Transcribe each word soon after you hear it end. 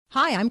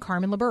Hi, I'm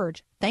Carmen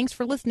LaBerge. Thanks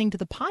for listening to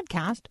the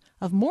podcast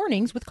of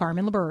Mornings with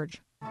Carmen LaBerge.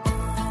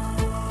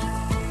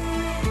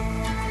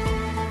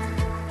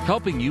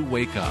 Helping you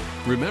wake up,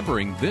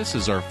 remembering this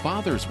is our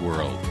Father's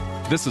world.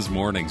 This is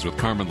Mornings with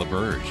Carmen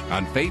LaBerge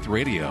on Faith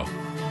Radio. If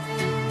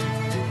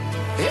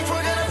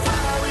we're gonna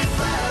fly, we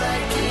fly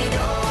like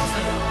eagles,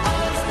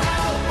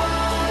 unstoppable.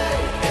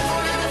 If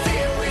we're gonna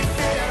fear, we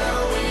fear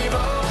no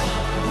evil.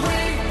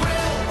 We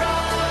will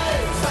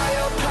rise, by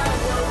your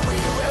power we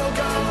will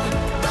go,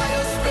 by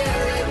your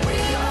spirit we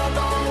are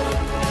bold.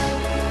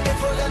 If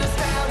we're gonna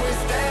stand, we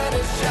stand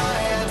as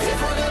giants.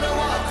 If we're gonna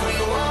walk, we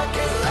walk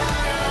as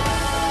lions.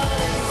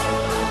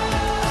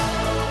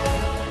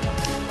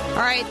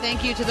 All right,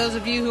 thank you to those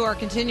of you who are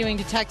continuing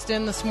to text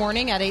in this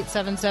morning at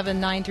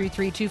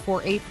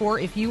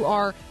 877-933-2484. If you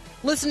are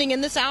listening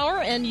in this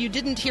hour and you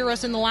didn't hear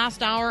us in the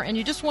last hour and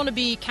you just want to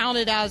be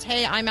counted as,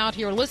 hey, I'm out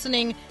here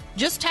listening,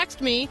 just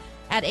text me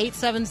at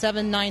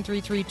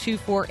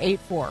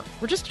 877-933-2484.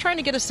 We're just trying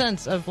to get a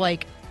sense of,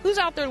 like, who's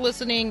out there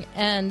listening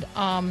and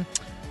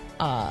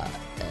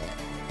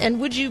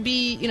would you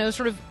be,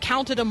 sort of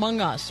counted among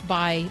us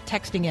by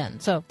texting in.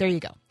 So there you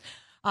go.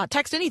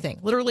 Text anything,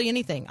 literally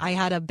anything. I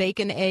had a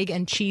bacon, egg,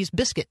 and cheese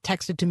biscuit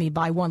texted to me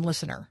by one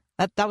listener.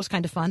 That was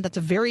kind of fun. That's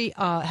a very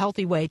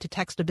healthy way to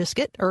text a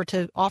biscuit, or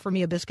to offer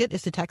me a biscuit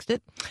is to text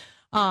it.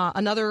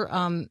 Another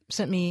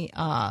sent me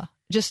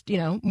just,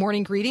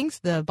 morning greetings,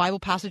 the Bible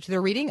passage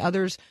they're reading,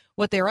 others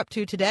what they're up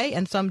to today,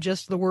 and some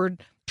just the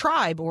word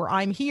tribe or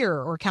I'm here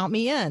or count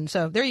me in.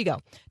 So there you go.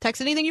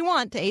 Text anything you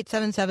want to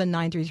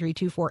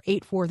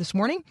 877-933-2484 this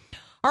morning.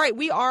 All right,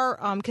 we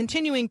are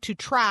continuing to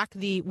track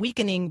the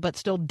weakening but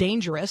still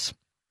dangerous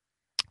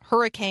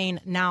hurricane,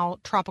 now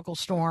tropical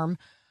storm,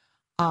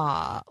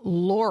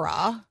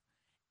 Laura.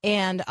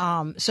 And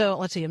so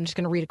let's see, I'm just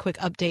going to read a quick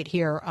update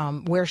here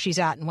where she's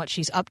at and what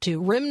she's up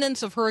to.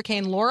 Remnants of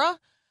Hurricane Laura,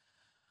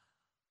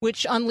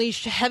 which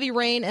unleashed heavy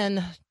rain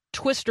and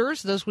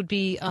twisters. Those would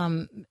be,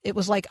 it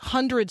was like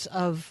hundreds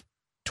of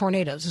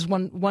tornadoes is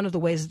one of the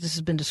ways that this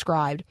has been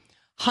described.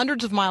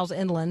 Hundreds of miles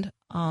inland.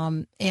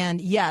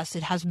 And yes,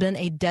 it has been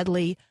a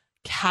deadly,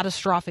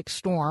 catastrophic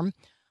storm.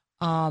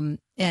 And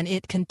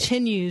it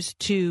continues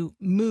to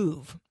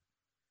move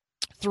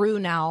through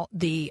now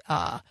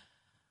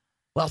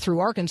through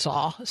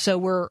Arkansas.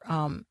 So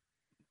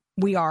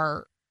we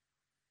are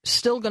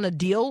still going to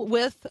deal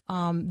with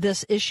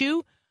this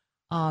issue.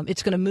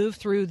 It's going to move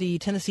through the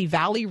Tennessee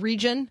Valley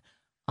region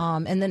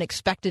and then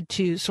expected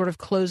to sort of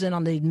close in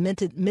on the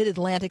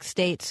mid-Atlantic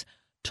states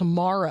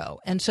tomorrow.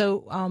 And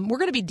so we're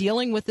going to be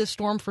dealing with this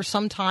storm for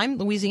some time.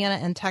 Louisiana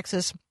and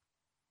Texas,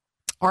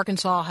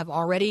 Arkansas have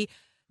already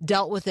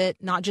dealt with it,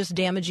 not just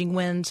damaging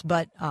winds,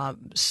 but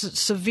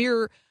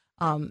severe.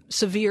 I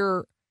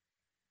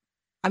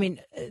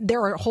mean,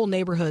 there are whole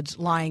neighborhoods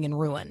lying in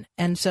ruin.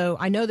 And so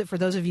I know that for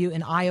those of you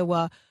in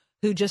Iowa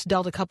who just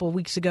dealt a couple of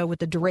weeks ago with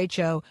the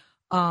derecho,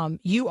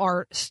 you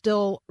are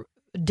still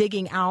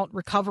digging out,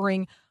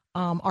 recovering.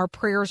 Our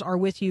prayers are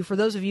with you. For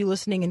those of you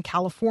listening in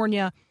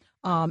California,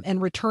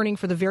 and returning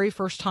for the very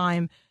first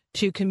time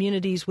to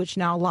communities which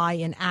now lie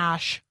in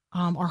ash,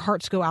 our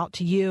hearts go out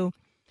to you.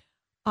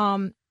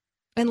 And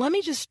let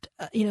me just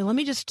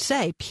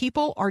say,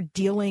 people are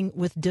dealing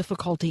with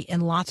difficulty in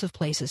lots of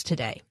places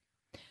today.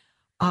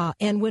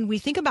 And when we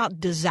think about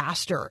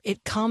disaster,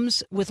 it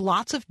comes with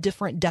lots of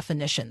different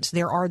definitions.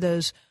 There are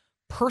those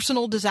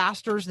personal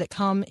disasters that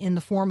come in the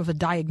form of a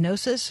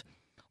diagnosis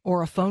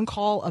or a phone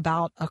call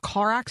about a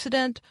car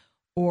accident,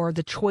 or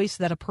the choice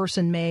that a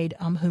person made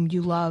whom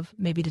you love,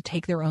 maybe to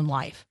take their own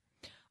life.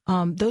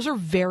 Those are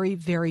very,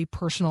 very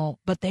personal,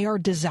 but they are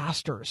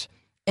disasters,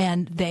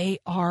 and they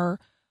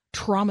are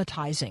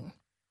traumatizing.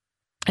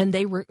 And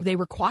they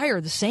require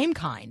the same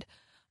kind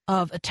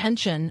of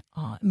attention,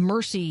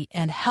 mercy,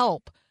 and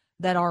help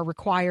that are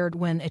required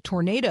when a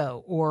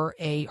tornado or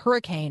a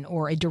hurricane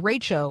or a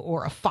derecho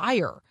or a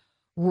fire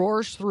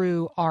roars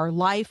through our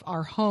life,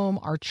 our home,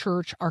 our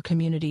church, our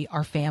community,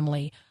 our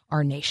family,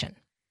 our nation.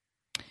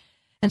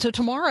 And so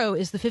tomorrow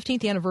is the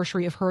 15th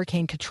anniversary of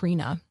Hurricane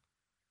Katrina.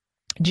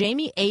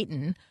 Jamie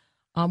Ayton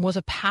was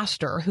a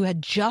pastor who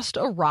had just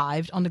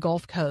arrived on the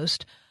Gulf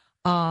Coast,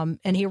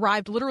 and he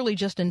arrived literally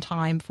just in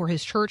time for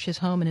his church, his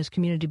home, and his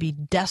community to be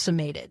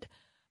decimated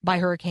by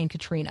Hurricane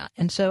Katrina.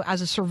 And so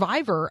as a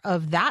survivor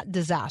of that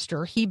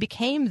disaster, he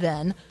became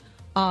then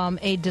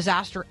a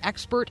disaster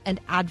expert and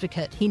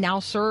advocate. He now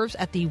serves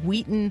at the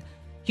Wheaton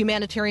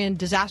Humanitarian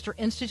Disaster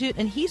Institute,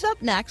 and he's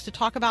up next to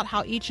talk about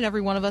how each and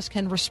every one of us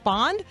can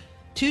respond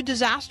to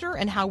disaster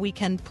and how we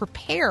can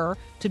prepare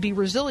to be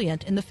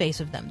resilient in the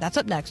face of them. That's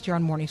up next here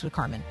on Mornings with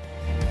Carmen.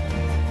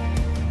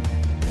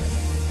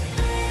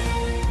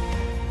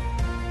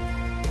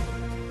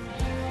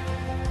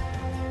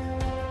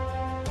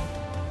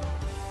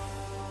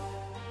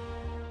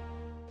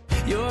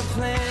 Your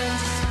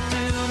plans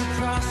still to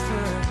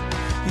prosper.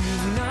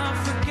 You've not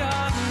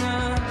forgotten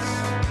us.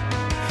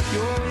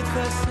 You're with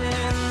us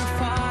in the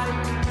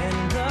fight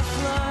and the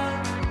flood.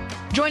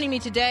 Joining me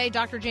today,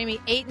 Dr. Jamie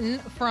Ayton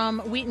from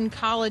Wheaton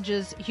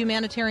College's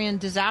Humanitarian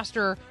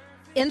Disaster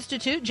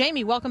Institute.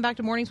 Jamie, welcome back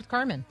to Mornings with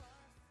Carmen.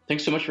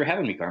 Thanks so much for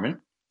having me,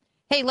 Carmen.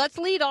 Hey, let's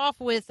lead off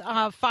with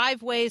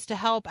 5 ways to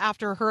help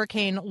after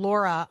Hurricane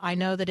Laura. I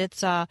know that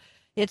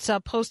it's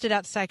posted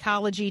at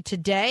Psychology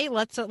Today.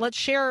 Let's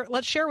share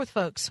with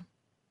folks.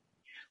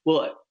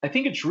 Well, I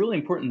think it's really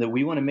important that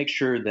we want to make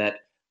sure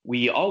that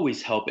we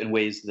always help in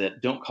ways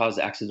that don't cause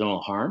accidental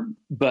harm.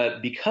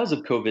 But because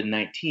of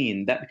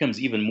COVID-19, that becomes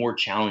even more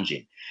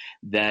challenging,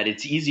 that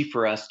it's easy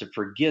for us to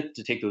forget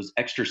to take those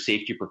extra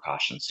safety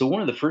precautions. So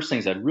one of the first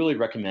things I'd really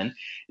recommend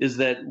is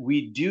that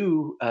we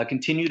do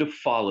continue to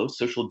follow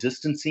social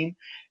distancing,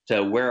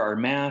 to wear our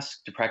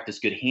mask, to practice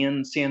good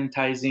hand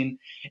sanitizing,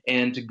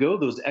 and to go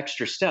those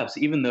extra steps,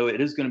 even though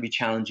it is going to be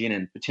challenging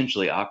and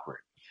potentially awkward.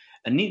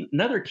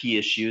 Another key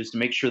issue is to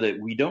make sure that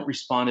we don't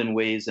respond in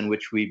ways in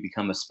which we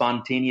become a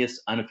spontaneous,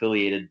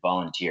 unaffiliated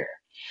volunteer.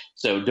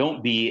 So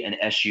don't be an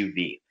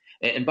SUV.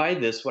 And by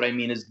this, what I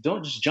mean is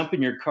don't just jump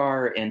in your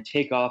car and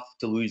take off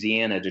to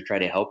Louisiana to try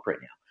to help right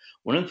now.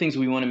 One of the things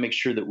we want to make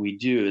sure that we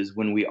do is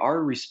when we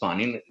are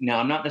responding, now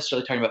I'm not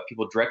necessarily talking about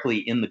people directly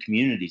in the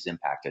communities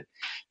impacted,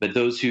 but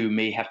those who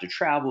may have to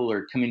travel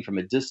or coming from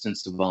a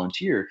distance to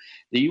volunteer,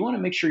 that you want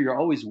to make sure you're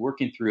always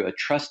working through a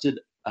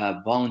trusted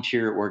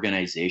volunteer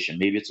organization.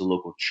 Maybe it's a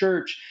local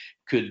church,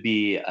 could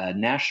be a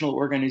national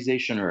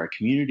organization or a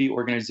community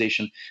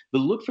organization, but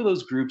look for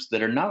those groups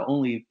that are not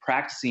only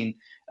practicing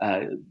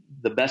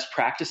the best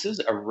practices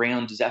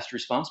around disaster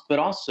response, but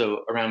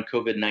also around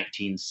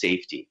COVID-19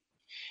 safety.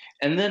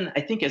 And then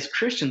I think as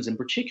Christians in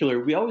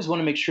particular, we always want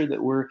to make sure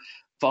that we're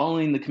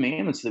following the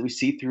commandments that we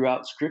see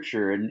throughout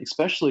Scripture, and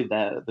especially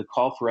the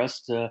call for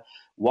us to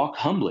walk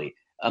humbly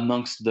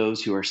amongst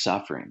those who are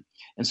suffering.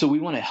 And so we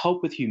want to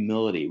help with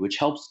humility, which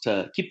helps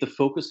to keep the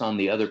focus on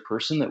the other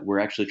person that we're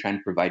actually trying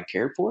to provide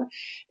care for,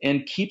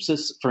 and keeps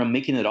us from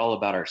making it all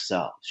about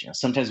ourselves.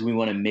 Sometimes we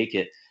want to make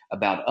it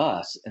about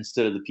us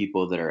instead of the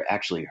people that are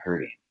actually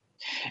hurting.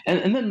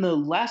 And then the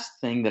last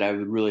thing that I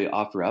would really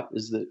offer up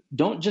is that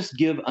don't just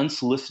give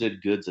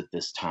unsolicited goods at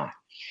this time.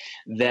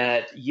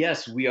 That,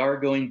 yes, we are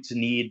going to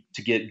need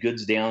to get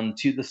goods down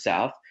to the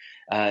South,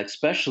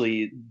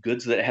 especially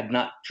goods that have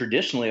not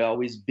traditionally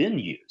always been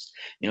used,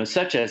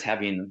 such as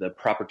having the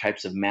proper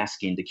types of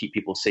masking to keep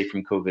people safe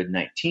from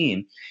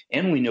COVID-19.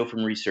 And we know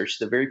from research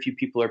that very few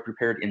people are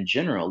prepared in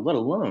general, let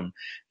alone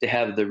to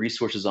have the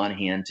resources on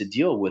hand to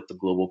deal with the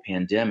global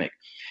pandemic.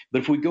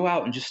 But if we go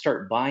out and just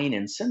start buying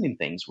and sending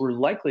things, we're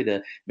likely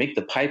to make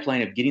the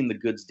pipeline of getting the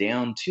goods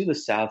down to the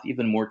South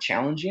even more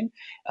challenging.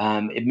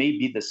 It may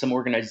be that some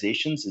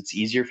organizations, it's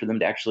easier for them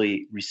to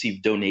actually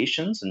receive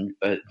donations in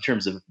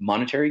terms of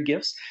monetary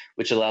gifts,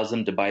 which allows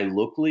them to buy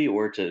locally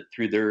or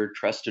through their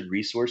trusted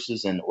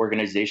resources and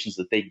organizations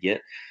that they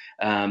get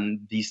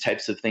these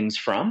types of things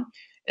from.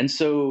 And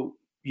so,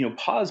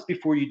 pause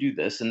before you do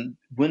this. And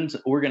when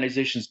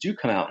organizations do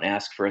come out and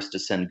ask for us to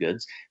send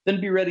goods, then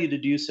be ready to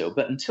do so.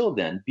 But until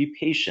then, be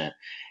patient.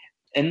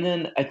 And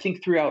then I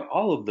think throughout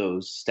all of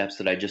those steps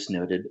that I just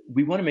noted,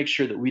 we want to make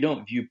sure that we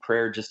don't view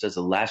prayer just as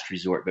a last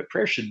resort, but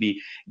prayer should be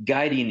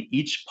guiding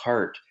each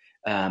part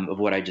of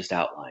what I just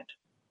outlined.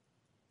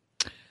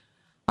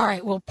 All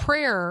right. Well,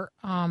 prayer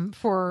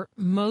for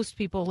most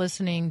people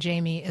listening,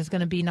 Jamie, is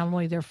going to be not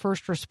only their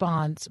first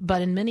response,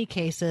 but in many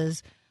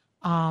cases,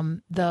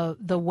 the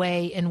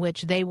way in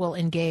which they will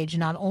engage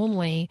not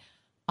only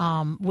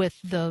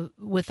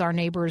with our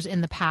neighbors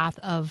in the path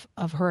of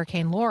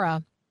Hurricane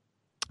Laura,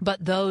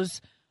 but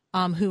those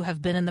who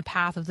have been in the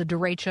path of the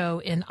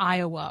derecho in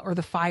Iowa, or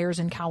the fires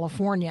in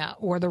California,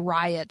 or the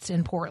riots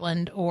in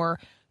Portland or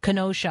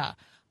Kenosha.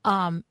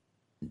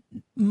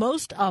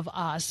 Most of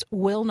us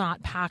will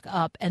not pack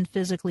up and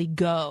physically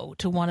go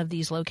to one of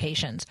these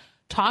locations.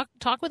 Talk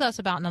with us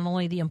about not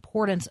only the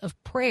importance of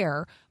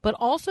prayer, but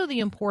also the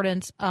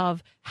importance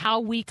of how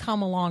we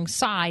come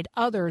alongside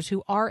others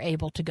who are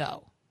able to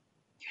go.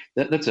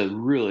 That's a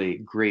really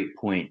great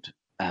point,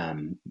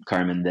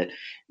 Carmen, that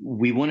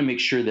we want to make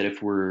sure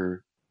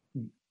that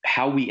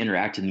how we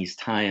interact in these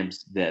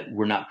times, that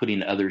we're not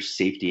putting others'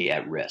 safety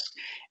at risk.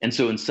 And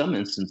so in some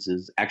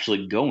instances,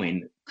 actually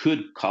going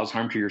could cause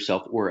harm to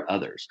yourself or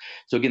others.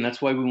 So again,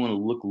 that's why we want to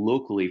look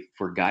locally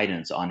for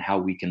guidance on how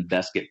we can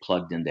best get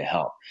plugged in to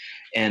help.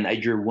 And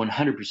you're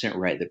 100%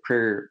 right that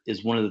prayer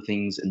is one of the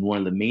things and one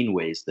of the main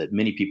ways that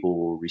many people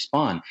will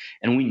respond.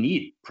 And we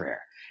need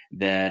prayer.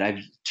 That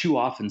I've too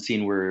often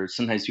seen where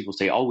sometimes people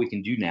say, all we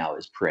can do now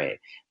is pray.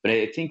 But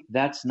I think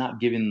that's not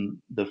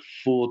giving the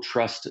full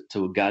trust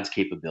to God's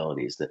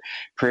capabilities, that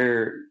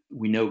prayer,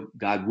 we know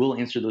God will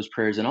answer those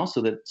prayers. And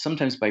also that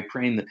sometimes by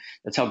praying,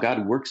 that's how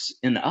God works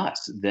in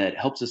us, that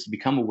helps us to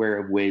become aware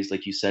of ways,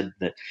 like you said,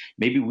 that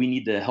maybe we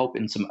need to help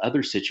in some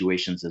other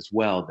situations as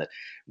well, that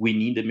we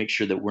need to make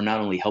sure that we're not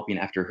only helping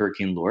after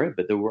Hurricane Laura,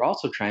 but that we're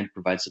also trying to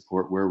provide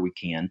support where we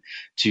can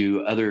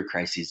to other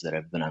crises that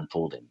have been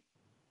unfolding.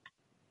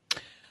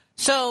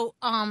 So,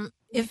 let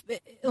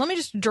me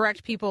just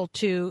direct people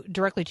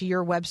directly to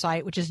your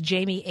website, which is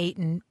Jamie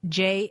Aten,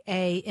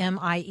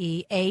 JamieAten,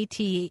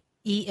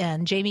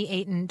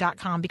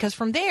 JamieAten.com, because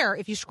from there,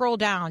 if you scroll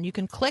down, you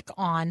can click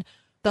on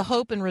the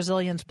Hope and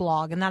Resilience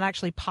blog, and that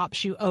actually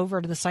pops you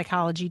over to the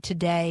Psychology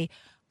Today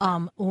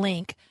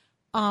link.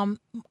 I'm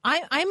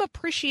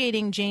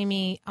appreciating,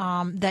 Jamie,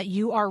 that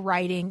you are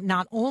writing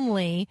not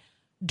only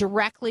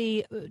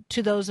directly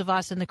to those of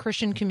us in the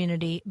Christian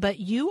community, but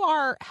you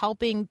are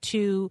helping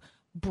to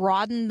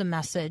broaden the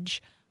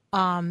message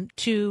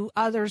to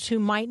others who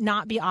might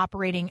not be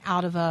operating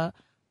out of a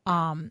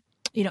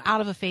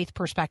faith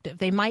perspective.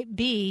 They might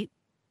be,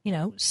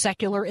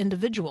 secular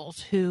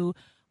individuals who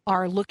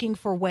are looking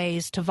for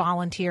ways to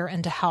volunteer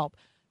and to help.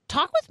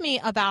 Talk with me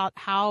about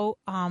how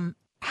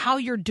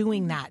you're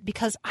doing that,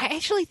 because I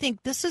actually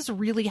think this is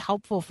really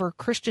helpful for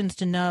Christians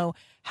to know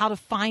how to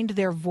find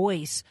their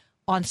voice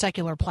on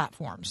secular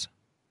platforms.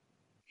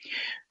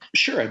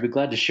 Sure, I'd be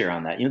glad to share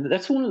on that.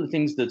 That's one of the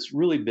things that's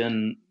really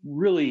been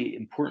really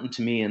important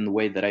to me in the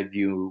way that I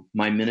view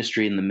my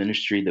ministry and the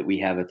ministry that we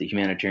have at the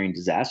Humanitarian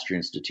Disaster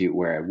Institute,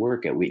 where I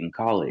work at Wheaton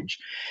College,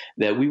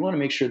 that we want to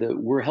make sure that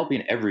we're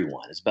helping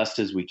everyone as best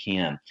as we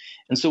can.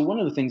 And so one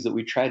of the things that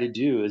we try to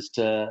do is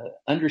to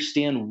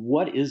understand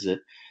what is it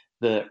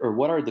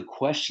what are the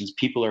questions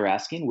people are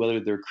asking, whether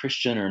they're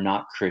Christian or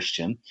not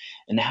Christian,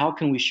 and how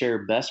can we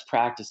share best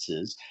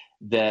practices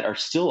that are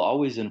still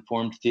always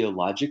informed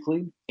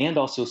theologically and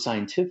also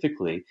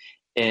scientifically,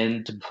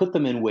 and to put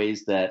them in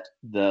ways that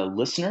the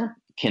listener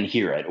can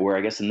hear it, or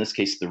I guess in this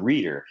case, the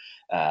reader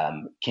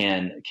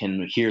can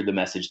hear the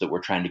message that we're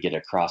trying to get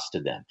across to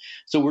them.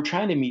 So we're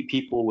trying to meet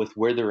people with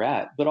where they're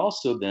at, but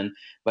also then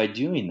by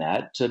doing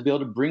that, to be able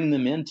to bring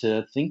them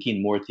into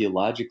thinking more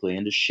theologically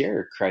and to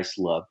share Christ's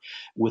love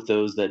with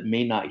those that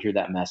may not hear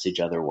that message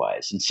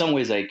otherwise. In some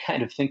ways, I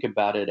kind of think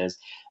about it as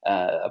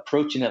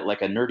approaching it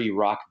like a nerdy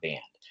rock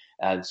band.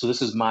 So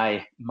this is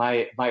my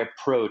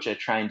approach at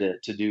trying to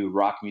do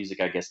rock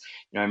music, I guess.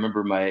 I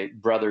remember my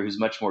brother, who's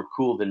much more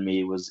cool than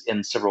me, was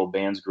in several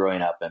bands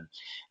growing up.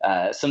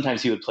 And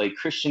sometimes he would play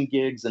Christian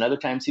gigs and other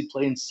times he'd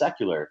play in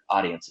secular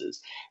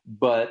audiences.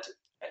 But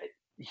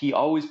he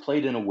always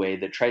played in a way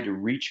that tried to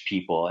reach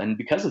people. And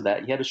because of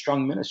that, he had a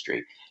strong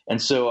ministry.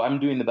 And so I'm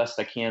doing the best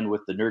I can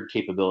with the nerd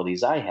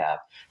capabilities I have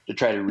to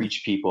try to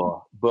reach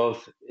people,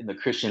 both in the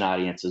Christian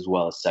audience as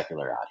well as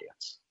secular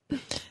audience.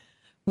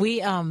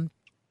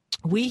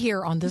 We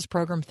here on this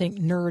program think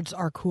nerds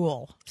are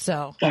cool.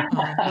 So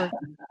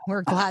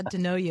we're glad to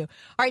know you.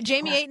 All right,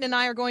 Jamie Ayton and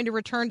I are going to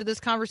return to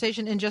this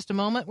conversation in just a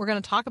moment. We're going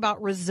to talk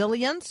about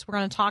resilience. We're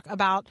going to talk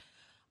about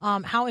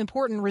how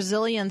important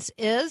resilience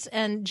is.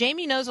 And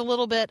Jamie knows a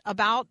little bit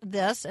about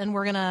this, and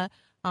we're going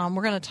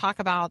to talk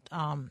about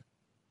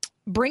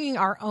bringing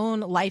our own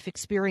life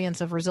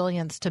experience of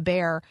resilience to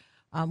bear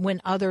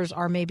when others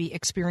are maybe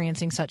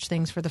experiencing such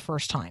things for the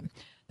first time.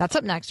 That's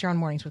up next here on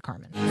Mornings with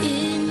Carmen.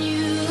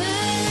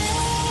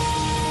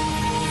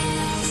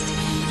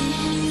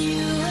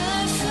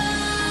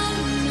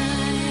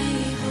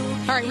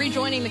 All right,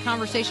 rejoining the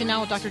conversation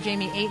now with Dr.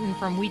 Jamie Ayton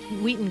from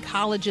Wheaton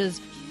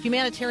College's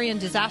Humanitarian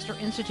Disaster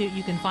Institute.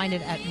 You can find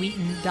it at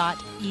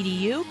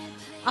wheaton.edu.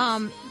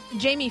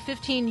 Jamie,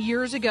 15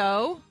 years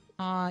ago,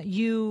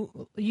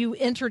 you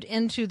entered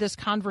into this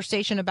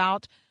conversation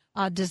about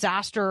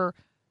disaster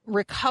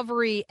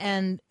recovery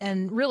and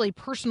really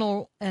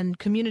personal and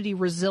community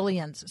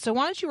resilience. So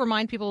why don't you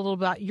remind people a little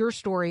about your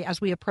story as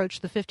we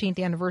approach the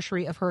 15th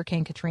anniversary of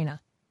Hurricane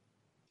Katrina?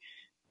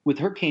 With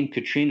Hurricane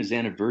Katrina's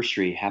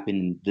anniversary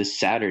happening this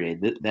Saturday,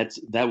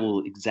 that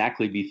will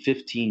exactly be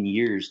 15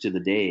 years to the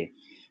day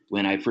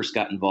when I first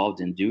got involved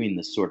in doing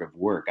this sort of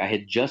work. I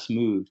had just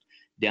moved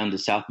down to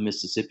South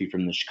Mississippi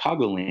from the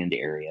Chicagoland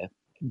area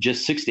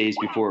just 6 days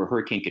before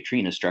Hurricane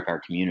Katrina struck our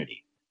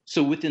community.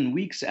 So within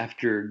weeks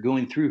after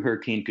going through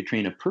Hurricane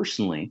Katrina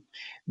personally,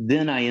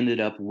 then I ended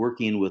up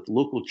working with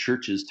local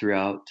churches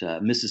throughout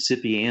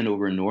Mississippi and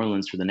over in New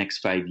Orleans for the next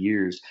 5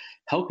 years,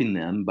 helping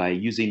them by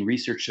using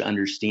research to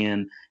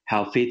understand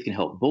how faith can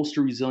help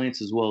bolster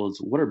resilience, as well as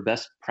what are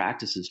best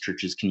practices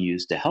churches can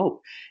use to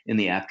help in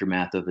the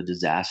aftermath of a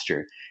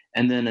disaster.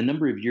 And then a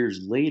number of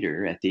years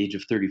later, at the age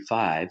of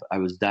 35, I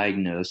was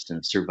diagnosed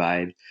and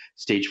survived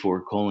stage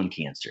 4 colon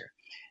cancer.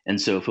 And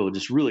so I feel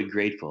just really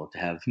grateful to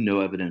have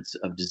no evidence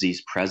of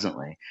disease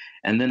presently.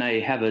 And then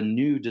I have a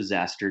new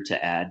disaster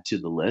to add to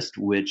the list,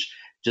 which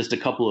just a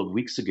couple of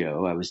weeks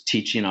ago, I was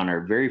teaching on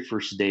our very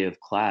first day of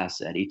class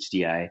at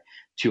HDI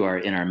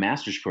in our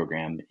master's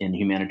program in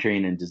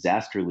humanitarian and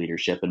disaster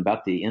leadership. And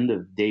about the end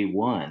of day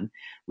one,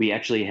 we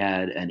actually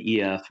had an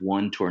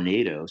EF1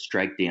 tornado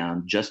strike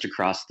down just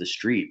across the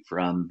street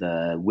from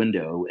the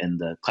window in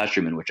the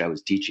classroom in which I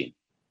was teaching.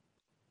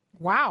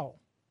 Wow.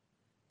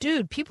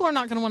 Dude, people are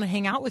not going to want to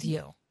hang out with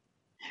you.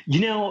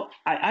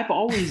 I've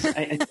always,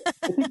 I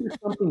think there's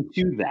something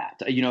to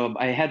that.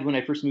 I had, when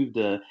I first moved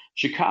to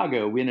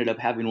Chicago, we ended up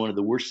having one of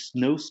the worst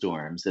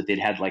snowstorms that they'd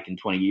had like in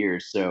 20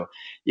 years. So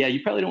yeah,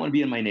 you probably don't want to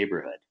be in my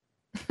neighborhood.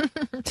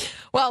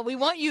 Well, we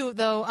want you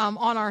though,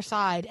 on our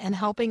side and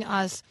helping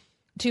us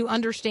to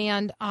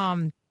understand,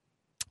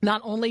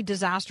 not only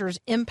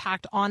disasters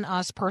impact on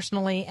us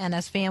personally and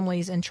as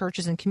families and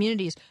churches and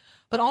communities,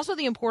 but also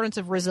the importance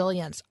of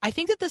resilience. I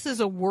think that this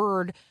is a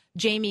word,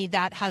 Jamie,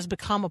 that has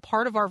become a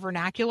part of our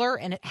vernacular,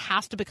 and it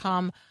has to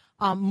become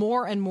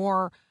more and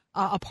more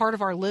a part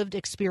of our lived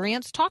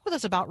experience. Talk with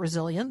us about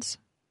resilience.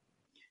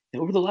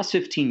 Over the last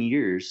 15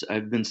 years,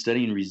 I've been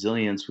studying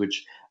resilience,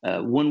 which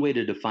one way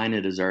to define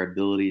it is our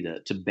ability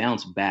to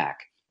bounce back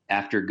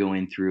after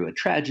going through a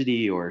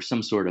tragedy or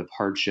some sort of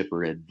hardship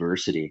or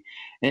adversity.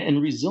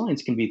 And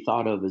resilience can be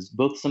thought of as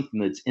both something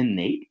that's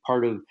innate,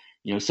 part of,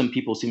 some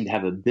people seem to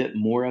have a bit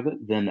more of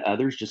it than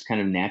others, just kind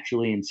of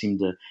naturally, and seem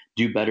to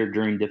do better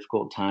during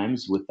difficult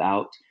times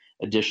without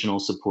additional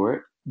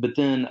support. But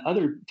then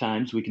other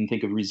times we can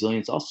think of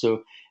resilience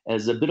also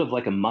as a bit of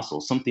like a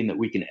muscle, something that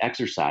we can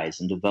exercise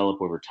and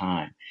develop over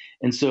time.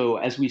 And so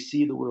as we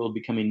see the world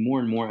becoming more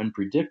and more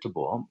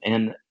unpredictable,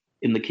 and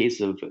in the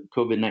case of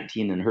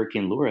COVID-19 and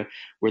Hurricane Laura,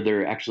 where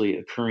they're actually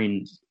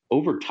occurring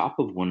over top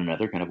of one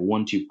another, kind of a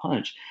 1-2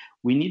 punch,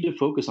 we need to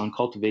focus on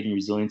cultivating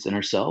resilience in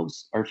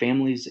ourselves, our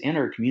families, and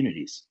our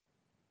communities.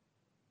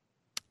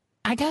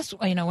 I guess,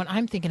 when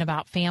I'm thinking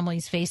about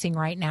families facing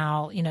right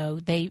now,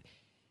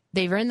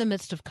 they're in the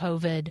midst of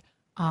COVID.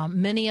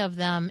 Many of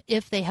them,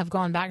 if they have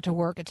gone back to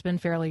work, it's been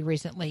fairly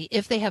recently.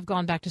 If they have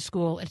gone back to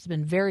school, it's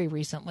been very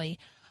recently.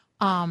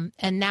 And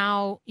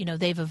now,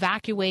 they've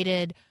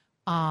evacuated.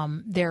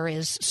 There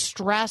is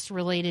stress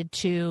related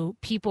to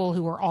people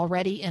who are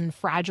already in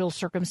fragile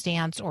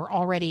circumstance or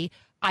already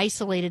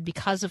isolated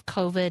because of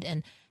COVID.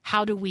 And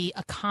how do we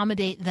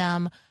accommodate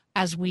them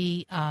as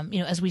we,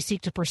 as we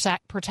seek to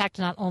protect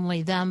not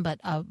only them,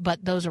 but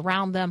those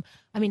around them?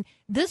 I mean,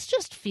 this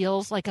just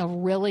feels like a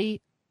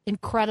really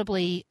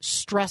incredibly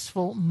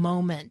stressful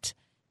moment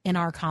in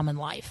our common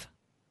life.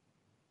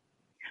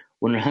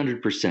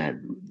 100%.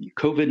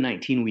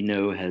 COVID-19, we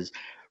know, has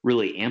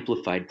really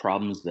amplified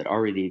problems that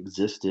already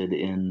existed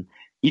in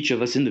each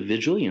of us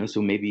individually.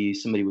 So maybe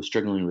somebody was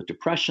struggling with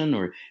depression,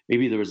 or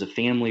maybe there was a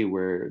family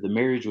where the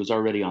marriage was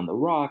already on the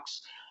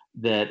rocks,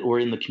 or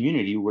in the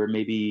community where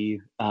maybe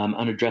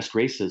unaddressed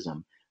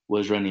racism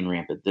was running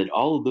rampant, that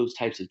all of those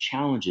types of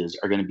challenges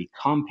are going to be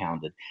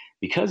compounded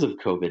because of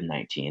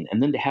COVID-19.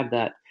 And then to have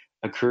that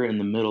occur in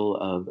the middle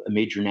of a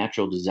major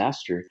natural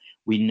disaster,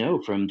 we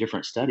know from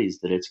different studies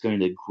that it's going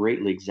to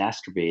greatly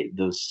exacerbate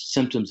those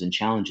symptoms and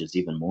challenges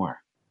even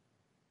more.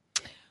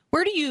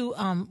 Where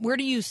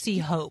do you see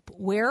hope?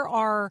 Where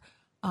are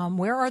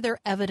there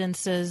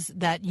evidences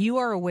that you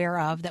are aware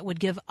of that would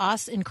give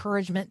us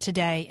encouragement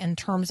today in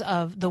terms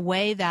of the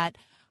way that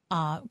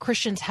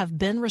Christians have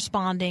been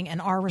responding and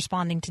are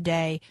responding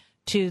today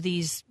to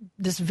this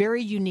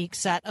very unique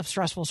set of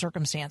stressful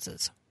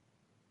circumstances?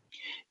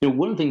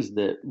 One of the things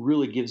that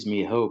really gives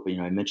me hope,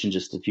 I mentioned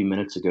just a few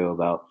minutes ago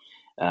about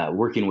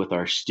working with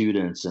our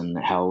students and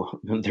how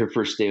their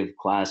first day of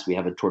class, we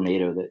have a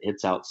tornado that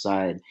hits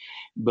outside.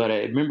 But I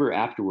remember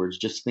afterwards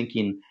just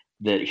thinking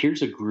that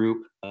here's a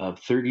group of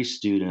 30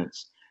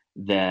 students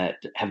that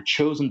have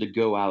chosen to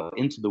go out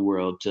into the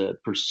world to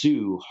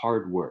pursue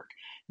hard work,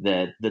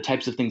 that the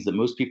types of things that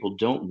most people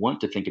don't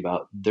want to think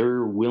about,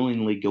 they're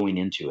willingly going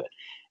into it.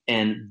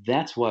 And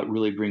that's what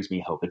really brings me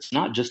hope. It's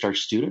not just our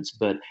students,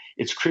 but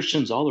it's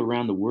Christians all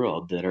around the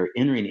world that are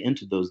entering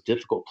into those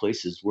difficult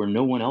places where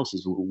no one else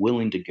is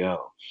willing to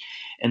go.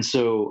 And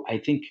so I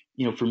think,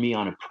 for me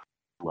on a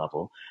personal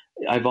level,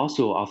 I've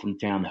also often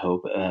found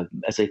hope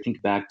as I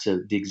think back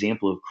to the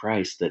example of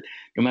Christ, that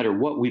no matter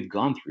what we've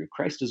gone through,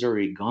 Christ has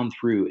already gone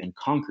through and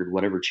conquered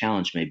whatever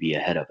challenge may be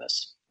ahead of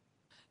us.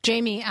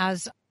 Jamie,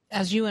 as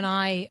you and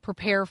I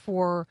prepare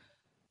for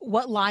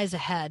what lies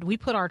ahead, we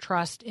put our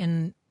trust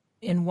in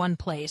one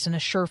place, in a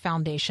sure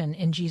foundation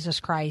in Jesus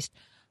Christ.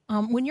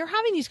 When you're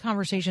having these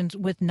conversations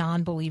with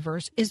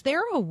non-believers, is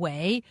there a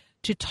way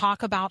to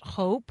talk about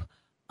hope?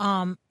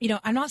 I'm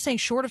not saying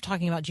short of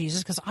talking about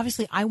Jesus, because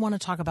obviously I want to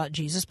talk about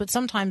Jesus, but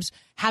sometimes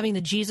having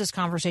the Jesus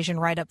conversation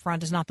right up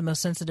front is not the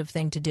most sensitive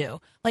thing to do.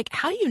 Like,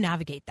 how do you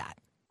navigate that?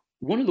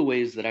 One of the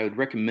ways that I would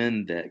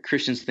recommend that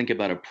Christians think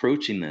about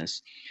approaching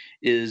this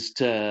is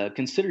to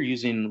consider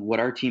using what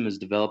our team has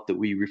developed that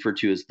we refer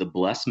to as the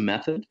BLESS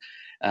method.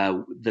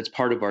 That's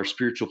part of our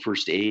spiritual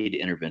first aid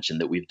intervention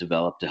that we've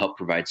developed to help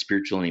provide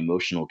spiritual and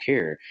emotional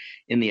care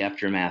in the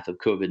aftermath of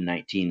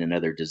COVID-19 and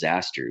other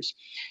disasters.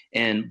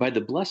 And by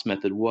the BLESS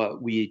method,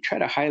 what we try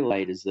to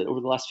highlight is that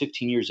over the last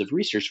 15 years of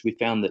research, we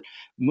found that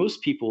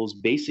most people's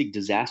basic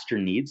disaster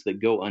needs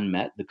that go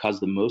unmet, that cause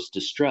the most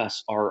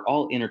distress, are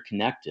all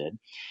interconnected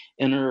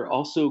and are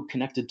also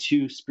connected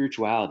to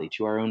spirituality,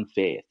 to our own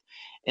faith.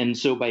 And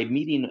so by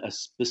meeting a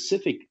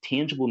specific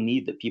tangible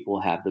need that people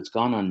have that's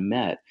gone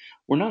unmet,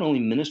 we're not only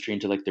ministering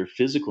to like their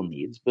physical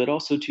needs, but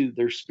also to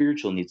their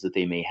spiritual needs that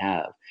they may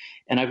have.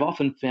 And I've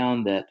often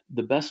found that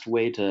the best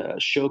way to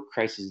show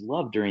Christ's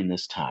love during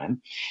this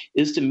time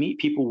is to meet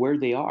people where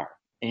they are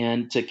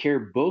and to care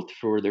both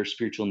for their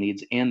spiritual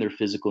needs and their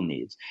physical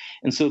needs.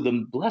 And so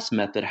the BLESS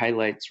method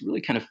highlights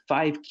really kind of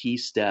 5 key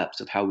steps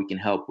of how we can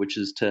help, which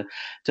is to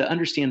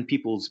understand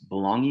people's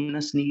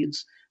belongingness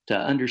needs, to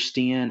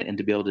understand and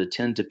to be able to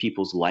attend to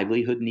people's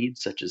livelihood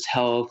needs, such as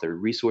health or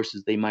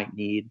resources they might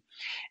need,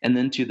 and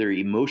then to their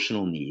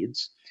emotional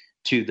needs,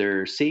 to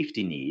their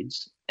safety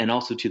needs, and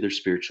also to their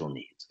spiritual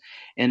needs.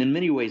 And in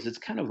many ways, it's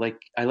kind of like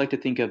I like to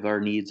think of our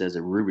needs as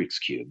a Rubik's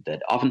Cube,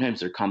 that oftentimes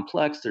they're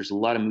complex, there's a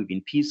lot of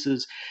moving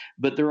pieces,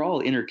 but they're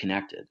all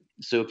interconnected.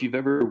 So if you've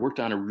ever worked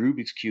on a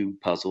Rubik's Cube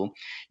puzzle,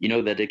 you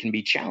know that it can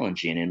be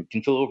challenging and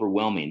can feel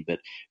overwhelming. But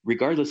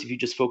regardless, if you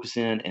just focus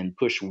in and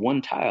push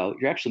one tile,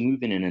 you're actually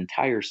moving an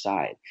entire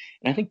side.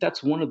 And I think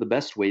that's one of the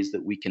best ways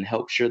that we can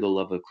help share the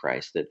love of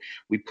Christ, that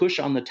we push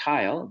on the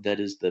tile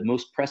that is the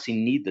most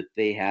pressing need that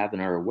they have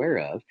and are aware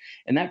of.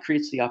 And that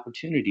creates the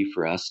opportunity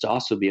for us to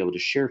also be able to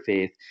share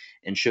faith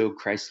and show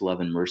Christ's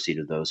love and mercy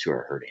to those who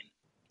are hurting.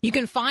 You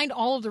can find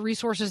all of the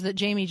resources that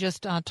Jamie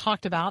just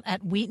talked about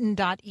at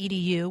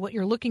wheaton.edu. What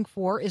you're looking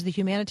for is the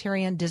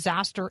Humanitarian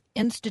Disaster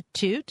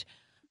Institute.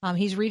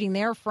 He's reading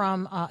there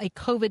from a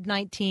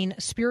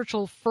COVID-19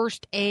 spiritual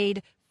first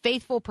aid,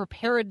 faithful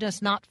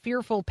preparedness, not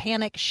fearful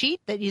panic sheet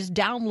that is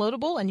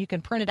downloadable, and you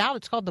can print it out.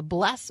 It's called the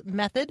Bless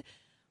Method.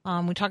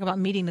 We talk about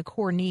meeting the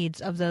core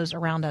needs of those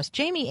around us.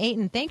 Jamie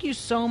Ayton, thank you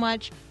so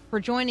much for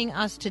joining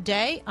us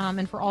today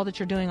and for all that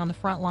you're doing on the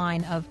front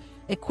line of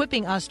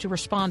equipping us to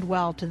respond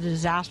well to the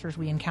disasters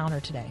we encounter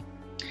today.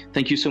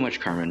 Thank you so much,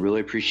 Carmen. Really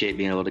appreciate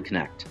being able to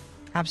connect.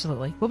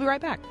 Absolutely. We'll be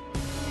right back.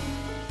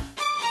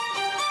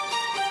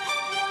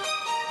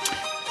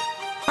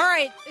 All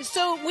right.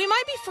 So we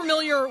might be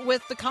familiar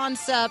with the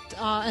concept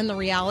and the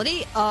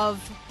reality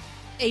of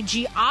a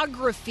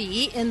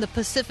geography in the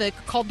Pacific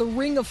called the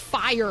Ring of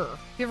Fire.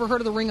 Have you ever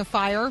heard of the Ring of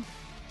Fire?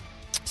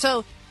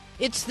 So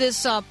it's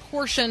this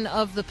portion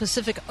of the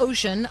Pacific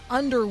Ocean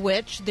under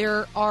which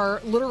there's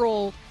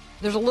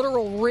a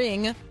literal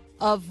ring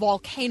of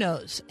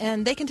volcanoes,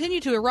 and they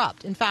continue to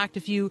erupt. In fact,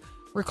 if you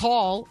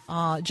recall,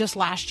 just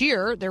last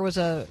year, there was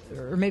or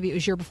maybe it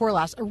was year before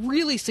last, a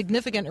really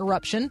significant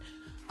eruption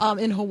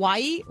in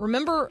Hawaii.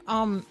 Remember,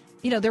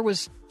 there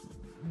was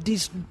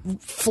these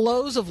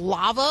flows of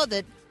lava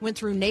that went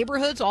through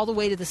neighborhoods all the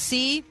way to the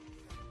sea.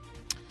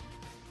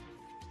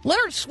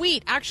 Leonard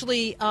Sweet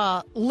actually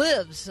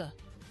lives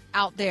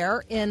out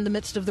there in the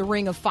midst of the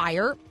Ring of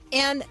Fire.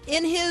 And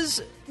in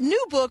his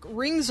new book,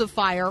 Rings of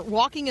Fire,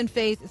 Walking in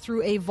Faith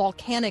Through a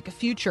Volcanic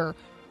Future,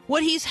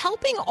 what he's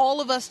helping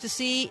all of us to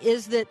see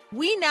is that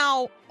we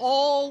now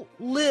all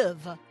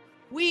live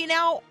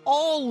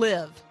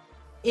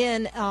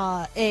in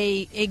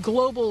a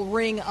global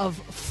ring of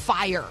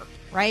fire,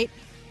 right?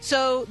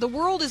 So the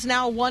world is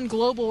now one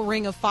global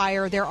ring of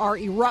fire. There are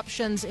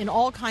eruptions in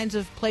all kinds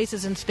of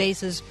places and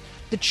spaces.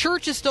 The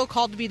church is still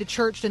called to be the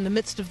church in the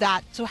midst of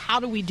that. So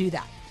how do we do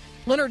that?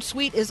 Leonard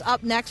Sweet is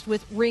up next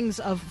with Rings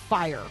of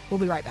Fire. We'll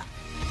be right back.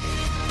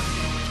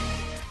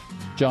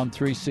 John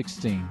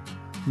 3:16.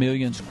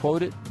 Millions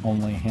quote it,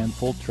 only a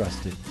handful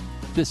trust it.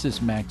 This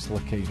is Max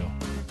Lucado.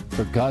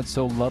 For God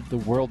so loved the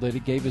world that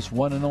he gave his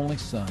one and only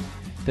Son,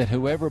 that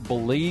whoever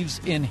believes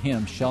in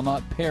him shall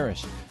not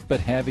perish, but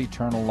have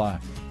eternal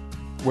life.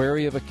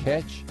 Wary of a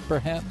catch,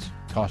 perhaps?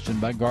 Cautioned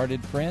by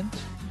guarded friends?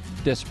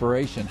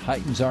 Desperation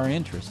heightens our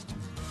interest.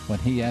 When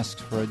he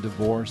asks for a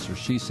divorce or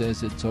she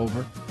says it's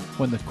over,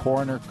 when the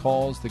coroner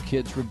calls, the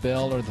kids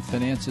rebel, or the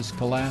finances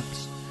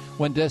collapse,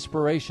 when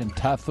desperation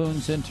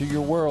typhoons into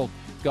your world,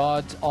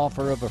 God's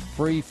offer of a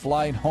free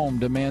flight home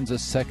demands a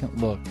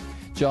second look.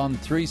 John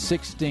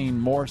 3:16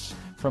 morphs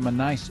from a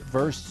nice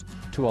verse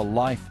to a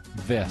life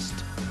vest.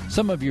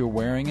 Some of you are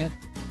wearing it.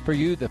 For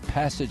you, the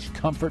passage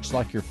comforts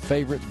like your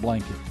favorite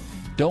blanket.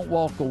 Don't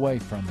walk away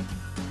from it.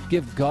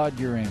 Give God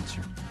your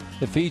answer.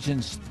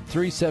 Ephesians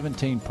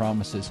 3:17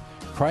 promises,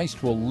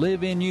 Christ will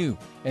live in you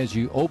as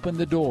you open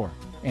the door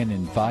and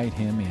invite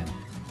him in.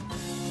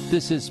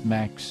 This is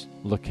Max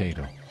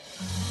Lucado.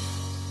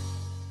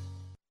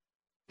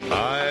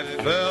 I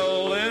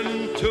fell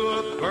into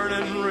a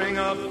burning ring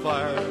of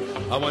fire.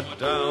 I went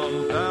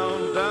down,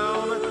 down,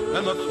 down,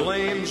 and the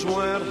flames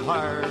went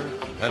higher.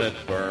 And it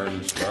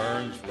burns.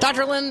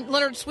 Dr.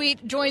 Leonard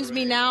Sweet joins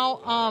me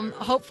now.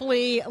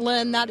 Hopefully,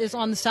 Len, that is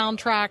on the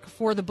soundtrack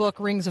for the book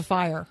Rings of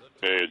Fire.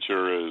 Hey, it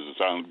sure is.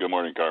 Good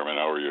morning, Carmen.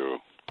 How are you?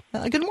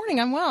 Good morning.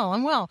 I'm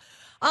well.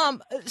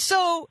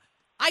 So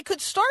I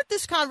could start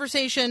this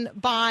conversation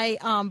by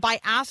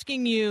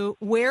asking you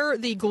where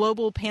the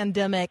global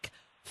pandemic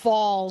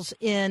falls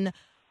in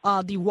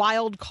the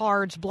wild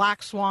cards,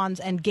 black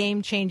swans, and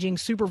game-changing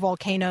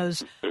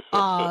supervolcanoes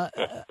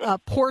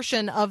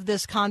portion of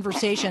this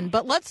conversation.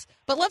 But let's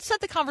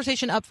set the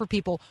conversation up for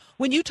people.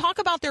 When you talk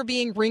about there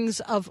being rings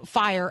of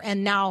fire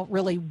and now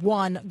really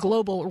one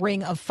global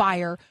ring of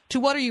fire, to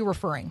what are you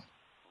referring?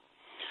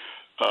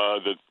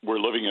 That we're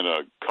living in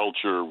a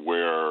culture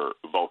where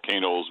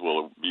volcanoes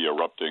will be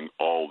erupting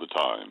all the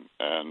time,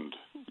 and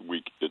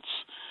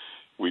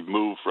we've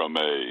moved from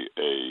a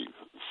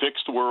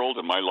fixed world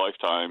in my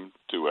lifetime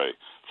to a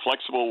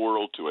flexible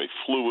world to a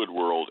fluid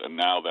world, and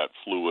now that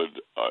fluid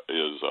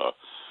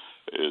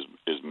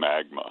is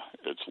magma.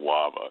 It's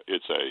lava.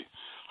 It's a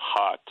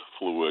hot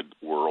fluid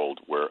world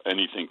where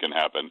anything can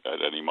happen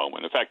at any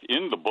moment. In fact,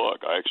 in the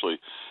book, I actually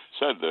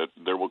said that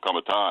there will come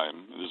a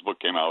time. This book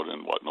came out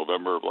in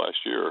November of last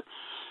year.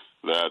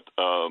 That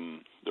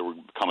there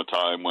would come a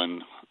time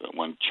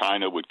when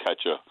China would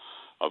catch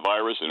a a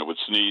virus, and it would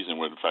sneeze and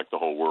would infect the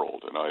whole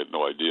world. And I had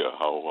no idea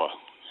how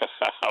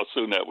how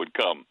soon that would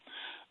come.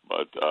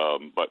 But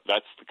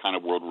that's the kind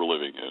of world we're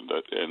living in.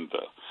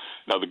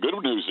 Now the good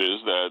news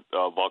is that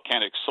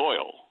volcanic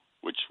soil,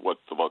 which what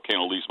the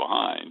volcano leaves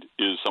behind,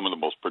 is some of the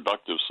most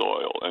productive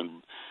soil,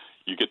 and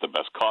you get the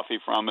best coffee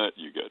from it.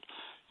 You get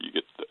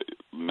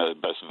the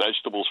best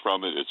vegetables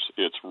from it.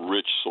 It's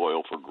rich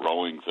soil for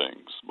growing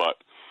things, but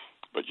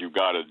you've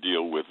got to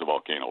deal with the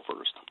volcano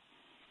first.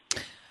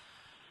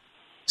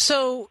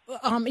 So,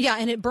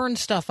 and it burns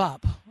stuff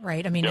up,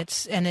 right? I mean, Yep.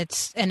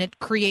 it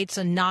creates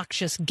a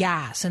noxious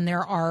gas, and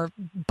there are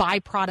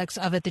byproducts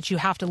of it that you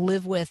have to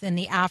live with in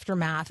the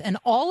aftermath, and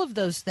all of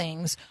those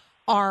things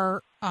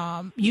are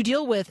you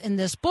deal with in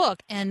this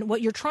book. And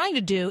what you're trying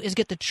to do is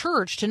get the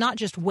church to not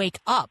just wake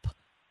up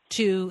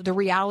to the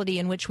reality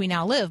in which we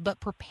now live, but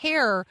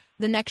prepare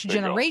the next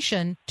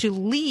generation to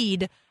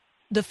lead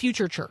the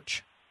future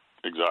church.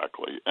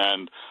 Exactly,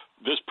 and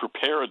this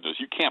preparedness,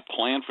 you can't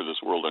plan for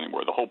this world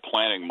anymore. The whole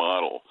planning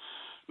model,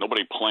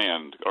 nobody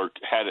planned or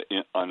had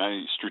on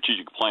any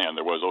strategic plan.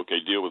 There was, okay,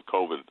 deal with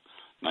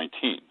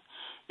COVID-19.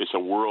 It's a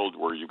world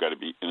where you've got to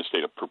be in a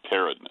state of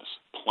preparedness.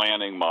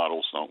 Planning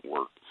models don't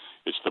work.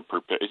 It's the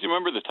If you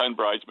remember the 10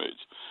 bridesmaids,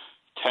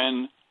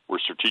 10 were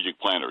strategic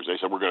planners. They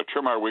said, we're going to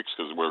trim our wicks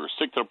because we're going to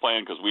stick to the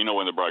plan because we know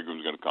when the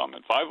bridegroom's going to come.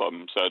 And 5 of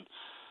them said,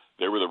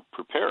 they were the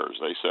preparers.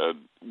 They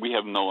said, we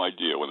have no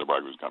idea when the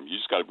bridegroom's coming.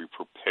 You just got to be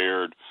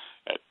prepared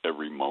at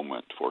every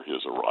moment for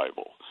his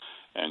arrival.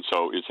 And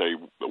so it's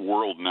a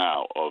world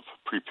now of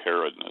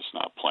preparedness,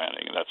 not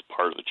planning, and that's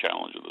part of the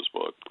challenge of this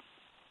book.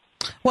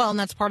 Well, and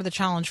that's part of the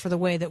challenge for the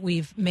way that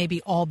we've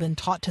maybe all been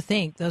taught to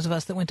think, those of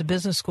us that went to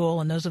business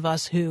school and those of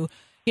us who,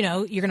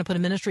 you're going to put a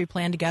ministry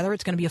plan together.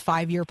 It's going to be a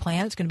 5-year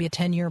plan. It's going to be a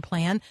 10-year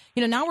plan.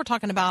 Now we're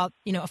talking about,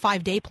 a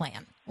 5-day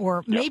plan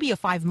or maybe a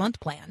 5-month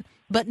plan,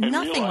 but and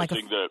nothing like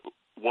realizing that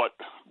what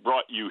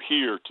brought you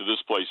here to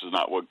this place is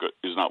not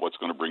what's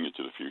going to bring you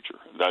to the future.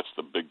 That's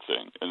the big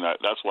thing, and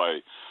that's why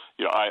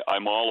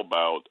I'm all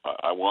about.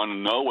 I want to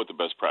know what the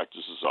best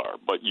practices are,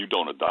 but you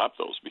don't adopt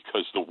those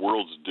because the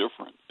world's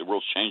different. The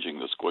world's changing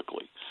this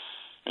quickly,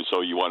 and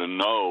so you want to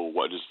know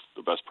what is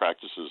the best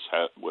practices,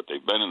 what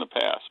they've been in the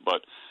past,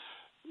 but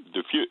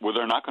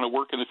they're not going to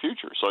work in the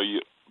future. So you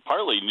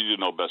partly need to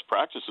know best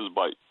practices,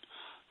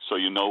 so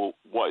you know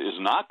what is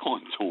not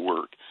going to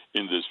work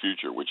in this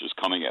future, which is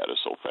coming at us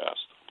so fast.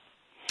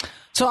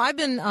 So I've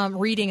been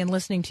reading and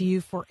listening to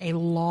you for a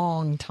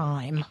long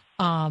time.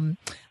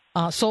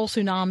 Soul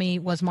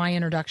Tsunami was my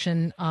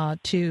introduction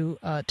to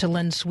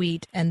Lynn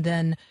Sweet, and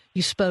then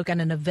you spoke at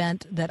an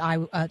event that I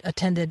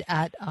attended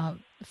at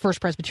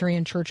First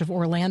Presbyterian Church of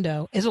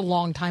Orlando. It's a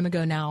long time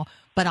ago now,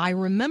 but I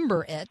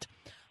remember it.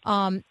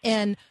 And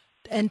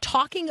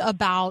talking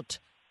about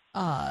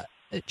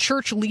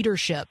church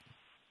leadership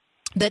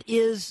that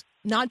is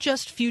not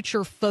just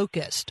future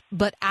focused,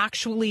 but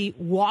actually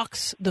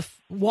walks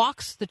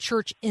the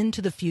church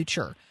into the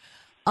future,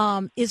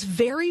 is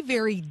very,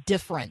 very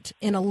different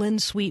in a Lynn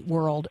Sweet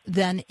world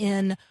than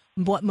in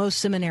what most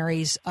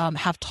seminaries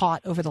have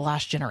taught over the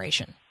last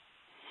generation.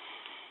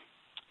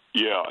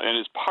 Yeah, and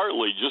it's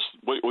partly just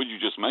what you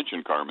just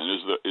mentioned, Carmen,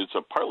 is that it's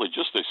partly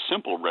just a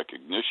simple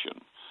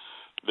recognition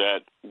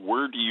that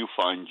where do you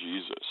find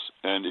Jesus?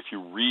 And if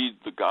you read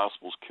the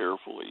Gospels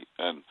carefully,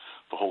 and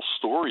the whole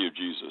story of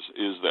Jesus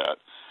is that,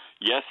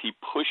 yes, he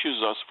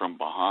pushes us from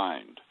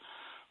behind,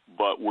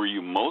 but where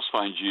you most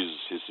find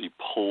Jesus is he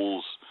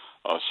pulls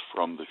us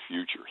from the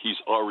future. He's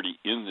already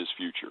in this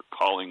future,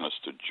 calling us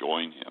to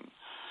join him.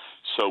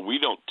 So we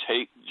don't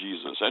take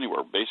Jesus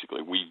anywhere.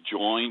 Basically, we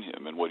join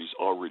him in what he's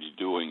already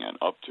doing and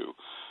up to.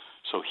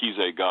 So he's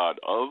a God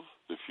of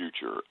the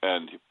future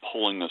and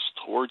pulling us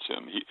towards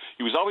him.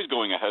 He was always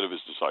going ahead of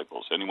his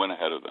disciples, and he went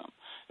ahead of them.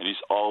 And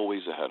he's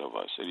always ahead of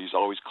us, and he's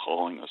always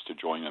calling us to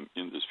join him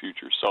in this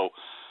future. So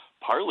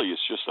partly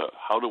it's just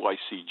how do I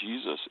see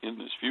Jesus in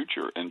this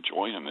future and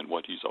join him in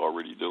what he's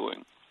already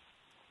doing?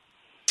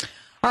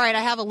 All right,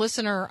 I have a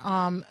listener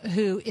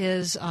who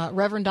is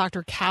Reverend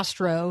Dr.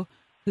 Castro,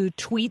 who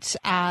tweets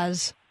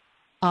as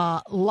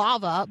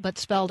Lava, but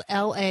spelled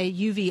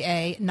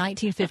L-A-U-V-A,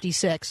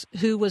 1956,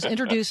 who was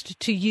introduced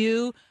to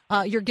you.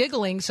 You're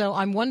giggling, so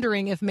I'm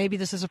wondering if maybe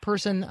this is a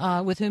person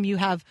with whom you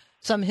have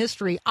some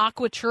history.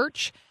 Aqua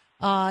Church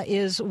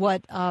is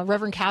what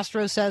Reverend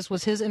Castro says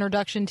was his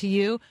introduction to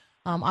you.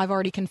 I've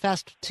already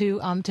confessed to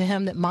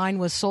him that mine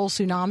was Soul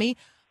Tsunami.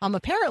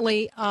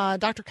 Apparently,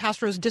 Dr.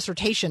 Castro's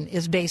dissertation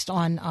is based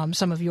on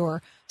some of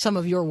your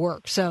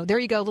work. So there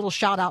you go, a little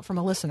shout out from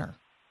a listener.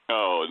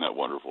 Oh, isn't that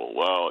wonderful?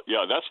 Well,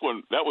 yeah, that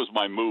was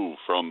my move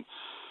from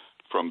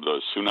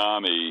the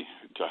tsunami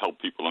to help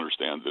people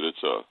understand that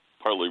it's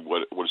partly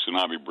what a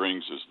tsunami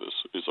brings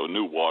is a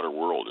new water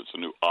world. It's a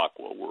new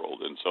aqua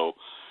world, and so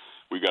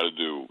we got to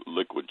do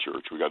liquid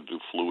church. We got to do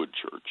fluid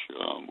church.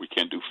 We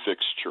can't do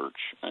fixed church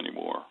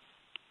anymore.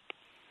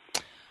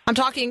 I'm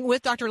talking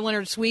with Dr.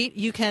 Leonard Sweet.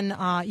 You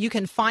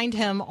can find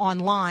him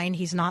online.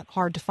 He's not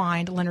hard to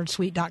find,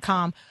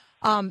 leonardsweet.com.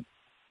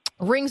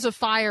 Rings of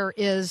Fire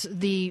is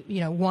the,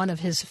 one of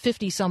his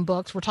 50-some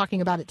books. We're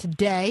talking about it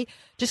today.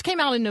 Just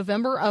came out in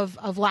November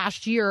of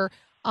last year,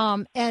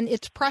 and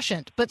it's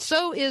prescient. But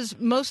so is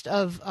most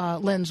of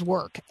Lynn's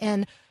work.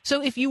 And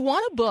so if you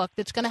want a book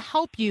that's going to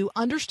help you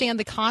understand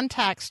the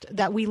context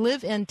that we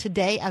live in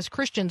today as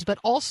Christians, but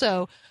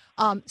also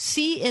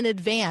see in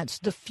advance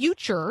the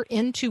future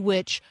into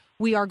which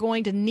we are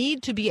going to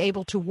need to be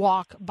able to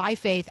walk by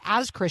faith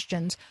as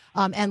Christians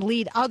and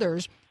lead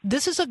others,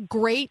 this is a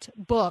great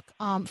book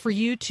for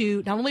you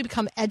to not only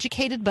become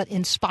educated, but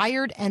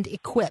inspired and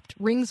equipped.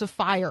 Rings of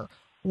Fire,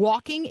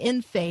 Walking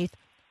in Faith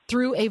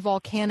Through a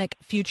Volcanic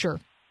Future.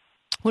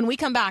 When we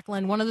come back,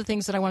 Lynn, one of the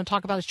things that I want to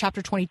talk about is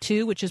chapter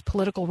 22, which is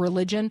political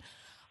religion.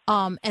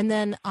 And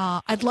then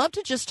I'd love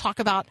to just talk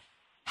about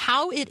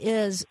how it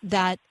is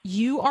that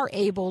you are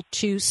able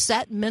to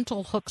set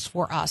mental hooks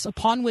for us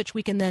upon which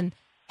we can then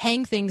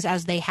hang things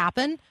as they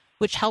happen,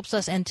 which helps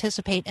us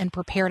anticipate and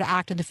prepare to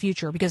act in the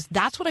future, because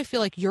that's what I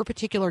feel like your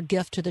particular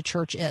gift to the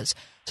church is.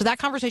 So that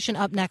conversation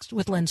up next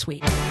with Lynn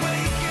Sweet.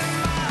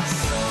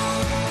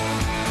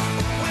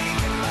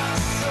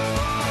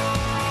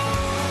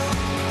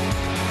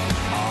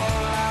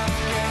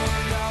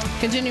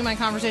 Continue my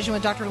conversation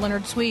with Dr.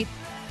 Leonard Sweet.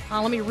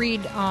 Let me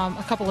read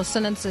a couple of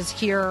sentences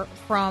here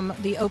from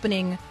the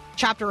opening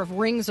chapter of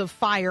Rings of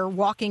Fire,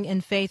 Walking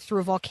in Faith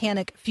Through a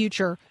Volcanic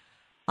Future.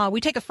 We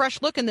take a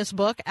fresh look in this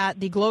book at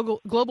the global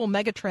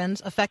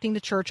megatrends affecting the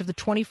church of the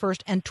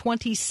 21st and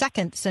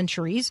 22nd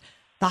centuries,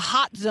 the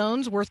hot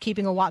zones worth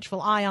keeping a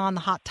watchful eye on, the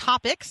hot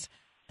topics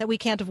that we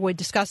can't avoid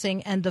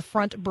discussing, and the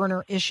front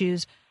burner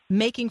issues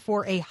making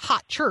for a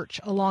hot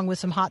church, along with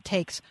some hot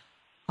takes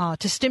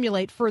to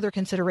stimulate further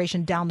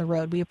consideration down the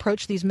road. We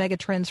approach these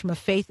megatrends from a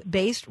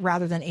faith-based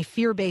rather than a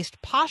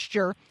fear-based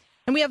posture,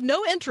 and we have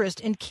no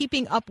interest in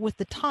keeping up with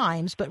the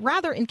times, but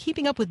rather in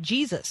keeping up with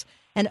Jesus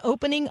and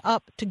opening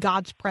up to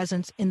God's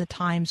presence in the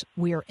times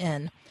we're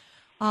in.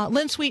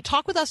 Lynn Sweet,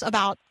 talk with us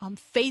about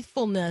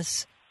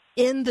faithfulness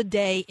in the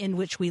day in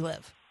which we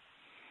live.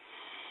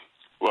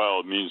 Well,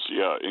 it means,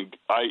 you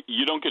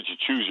don't get to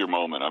choose your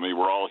moment. I mean,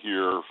 we're all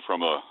here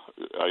from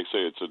I say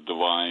it's a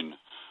divine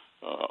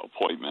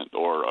appointment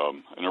or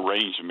an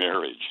arranged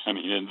marriage. I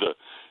mean, in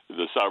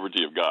the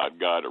sovereignty of God,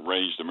 God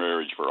arranged the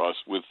marriage for us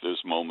with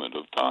this moment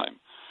of time.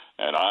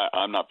 And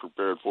I'm not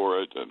prepared for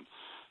it, and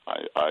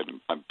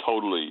I'm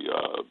totally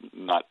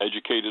not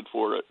educated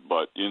for it,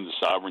 but in the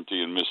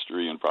sovereignty and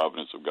mystery and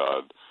providence of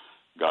God,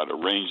 God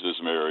arranged this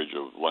marriage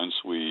of Len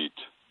Sweet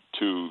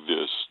to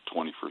this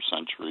 21st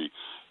century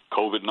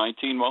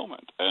COVID-19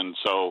 moment. And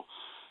so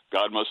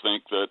God must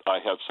think that I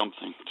have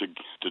something to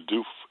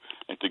do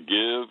and to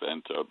give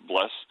and to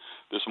bless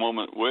this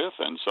moment with.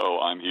 And so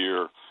I'm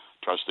here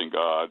trusting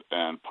God.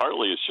 And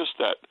partly it's just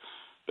that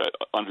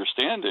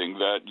understanding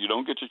that you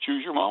don't get to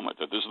choose your moment,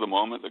 that this is the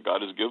moment that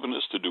God has given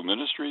us to do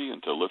ministry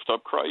and to lift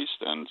up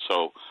Christ. And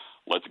so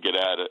let's get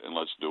at it and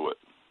let's do it.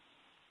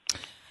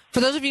 For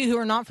those of you who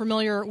are not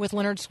familiar with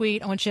Leonard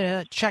Sweet, I want you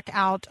to check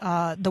out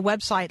the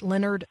website,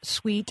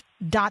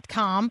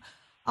 leonardsweet.com.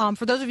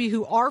 For those of you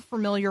who are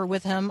familiar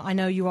with him, I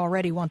know you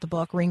already want the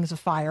book, Rings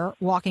of Fire,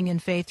 Walking in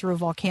Faith Through a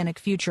Volcanic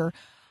Future.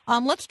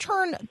 Let's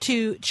turn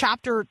to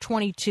chapter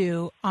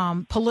 22,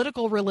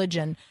 political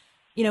religion.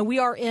 You know, we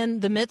are in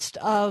the midst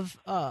of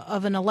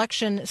an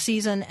election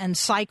season and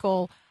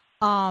cycle,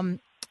 and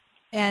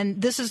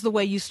this is the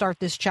way you start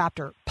this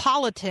chapter.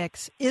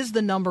 Politics is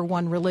the number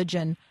one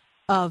religion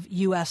of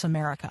U.S.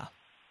 America.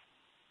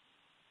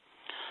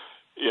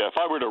 Yeah, if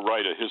I were to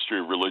write a history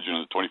of religion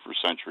in the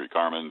 21st century,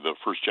 Carmen, the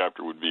first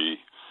chapter would be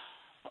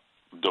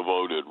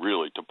devoted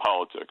really to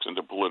politics and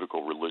to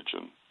political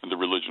religion and the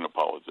religion of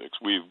politics.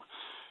 We've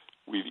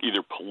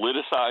either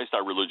politicized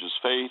our religious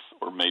faith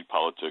or made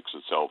politics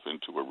itself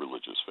into a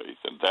religious faith,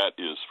 and that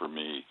is, for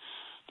me,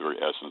 the very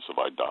essence of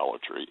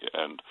idolatry.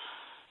 And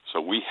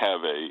so we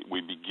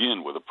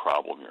begin with a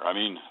problem here. I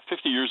mean,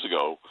 50 years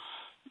ago,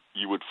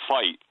 you would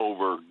fight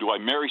over, do I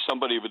marry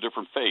somebody of a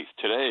different faith?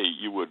 Today,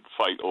 you would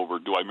fight over,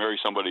 do I marry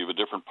somebody of a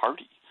different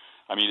party?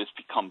 I mean, it's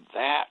become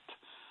that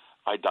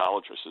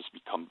idolatrous. It's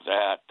become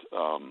that,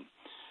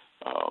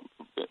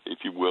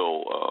 if you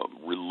will,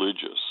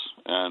 religious.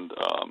 And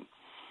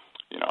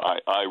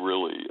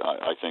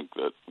I think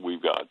that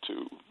we've got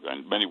to,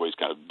 in many ways,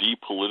 kind of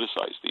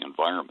depoliticize the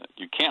environment.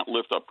 You can't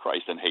lift up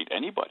Christ and hate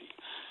anybody.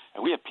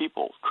 And we have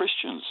people,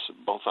 Christians,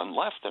 both on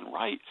left and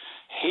right,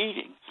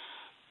 hating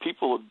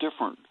people of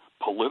different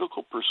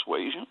political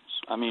persuasions.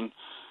 I mean,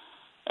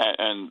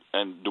 and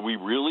do we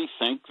really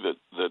think that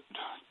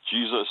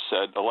Jesus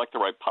said, elect the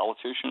right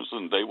politicians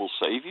and they will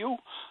save you?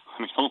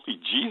 I mean, only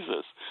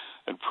Jesus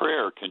and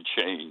prayer can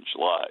change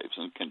lives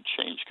and can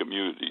change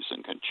communities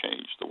and can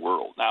change the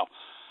world. Now,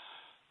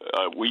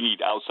 we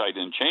need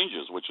outside-in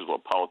changes, which is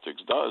what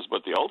politics does,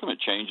 but the ultimate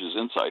change is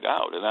inside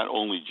out, and that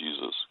only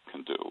Jesus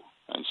can do.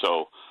 And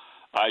so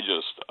I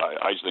just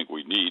think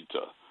we need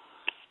to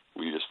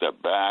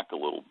step back a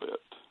little bit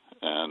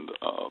and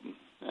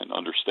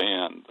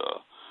understand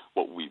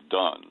what we've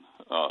done,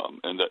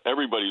 and that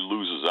everybody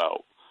loses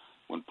out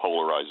when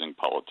polarizing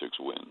politics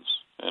wins.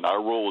 And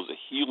our role is a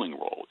healing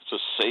role. It's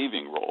a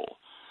saving role.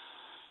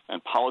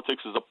 And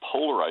politics is a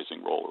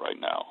polarizing role right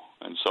now.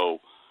 And so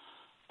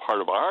part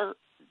of our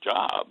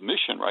job,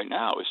 mission right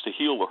now, is to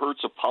heal the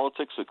hurts of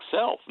politics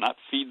itself, not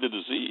feed the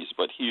disease,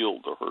 but heal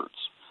the hurts.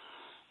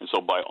 And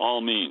so by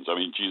all means, I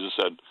mean, Jesus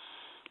said,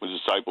 when his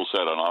disciples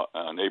said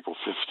on April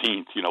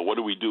 15th, what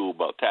do we do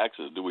about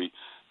taxes? Do we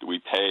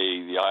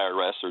pay the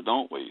IRS or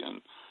don't we?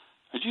 And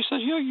Jesus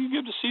said, you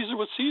give to Caesar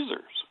what's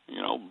Caesar's.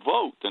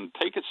 Vote and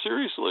take it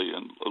seriously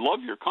and love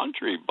your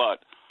country, but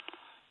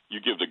you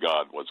give to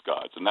God what's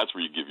God's, and that's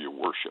where you give your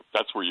worship.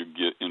 That's where you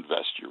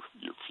invest your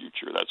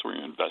future. That's where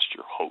you invest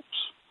your hopes.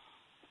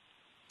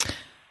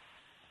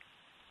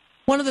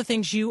 One of the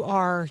things you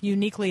are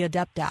uniquely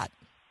adept at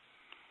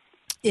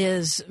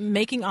is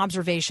making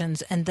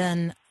observations and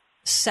then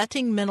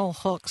setting mental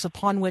hooks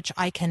upon which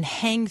I can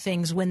hang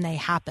things when they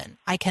happen.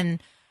 I can,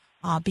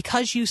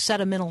 because you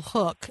set a mental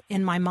hook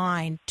in my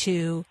mind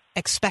to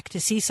expect to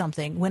see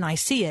something, when I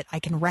see it, I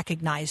can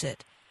recognize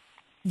it.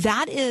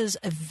 That is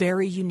a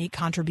very unique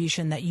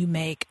contribution that you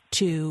make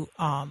to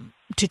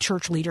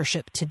church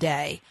leadership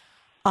today.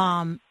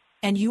 And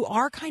you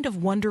are kind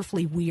of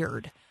wonderfully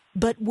weird.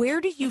 But where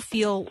do you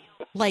feel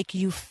like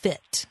you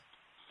fit?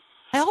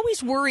 I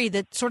always worry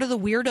that sort of the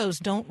weirdos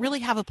don't really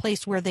have a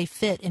place where they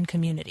fit in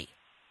community.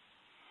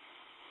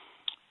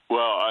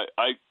 Well,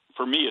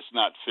 for me, it's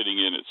not fitting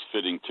in; it's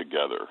fitting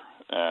together.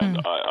 And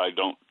I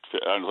don't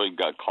think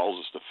God calls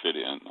us to fit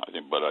in.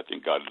 But I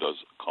think God does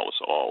call us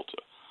all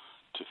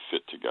to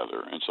fit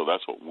together. And so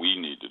that's what we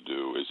need to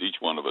do. Is each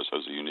one of us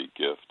has a unique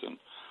gift and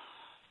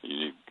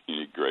a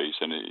unique grace,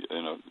 and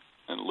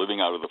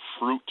living out of the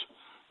fruit,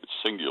 it's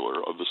singular,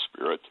 of the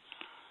Spirit.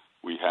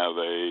 We have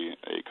a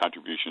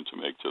contribution to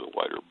make to the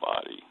wider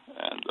body.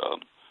 And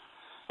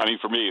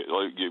for me,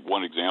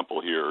 one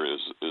example here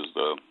is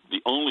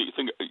the only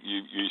thing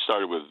you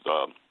started with.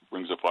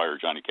 Rings of Fire,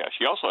 Johnny Cash.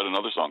 He also had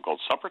another song called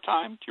Supper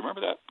Time. Do you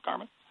remember that,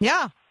 Carmen?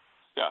 Yeah.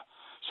 Yeah,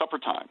 Supper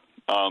Time.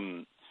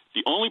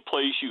 The only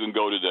place you can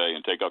go today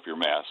and take off your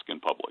mask in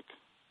public,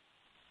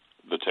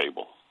 the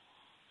table.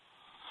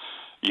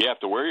 You have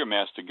to wear your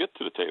mask to get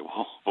to the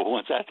table, but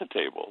once at the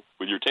table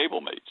with your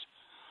table mates,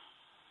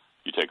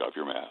 you take off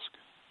your mask.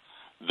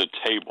 The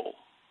table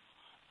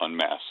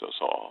unmasks us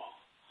all.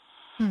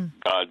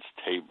 God's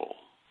table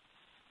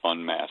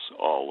unmasks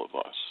all of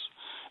us.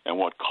 And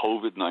what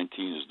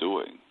COVID-19 is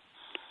doing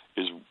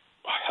is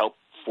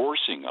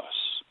forcing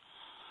us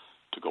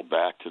to go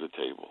back to the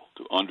table,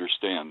 to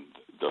understand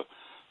the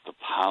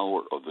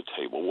power of the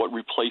table. What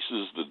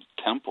replaces the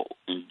temple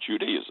in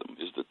Judaism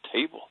is the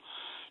table.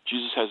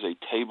 Jesus has a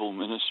table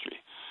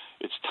ministry.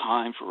 It's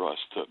time for us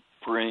to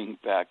bring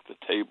back the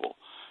table,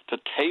 to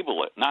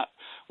table it, not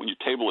when you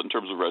table it in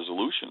terms of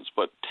resolutions,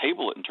 but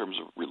table it in terms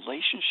of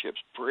relationships.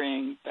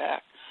 Bring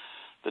back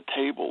the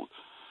table.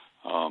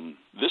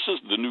 This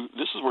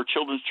is where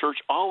children's church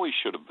always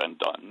should have been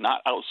done,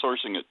 not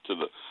outsourcing it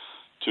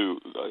to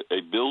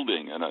a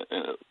building and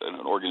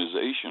an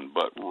organization,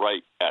 but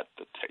right at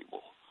the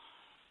table.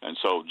 And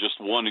so, just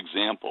one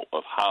example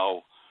of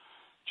how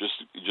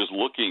just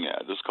looking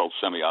at this is called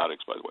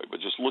semiotics, by the way, but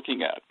just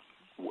looking at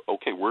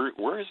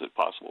where is it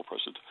possible for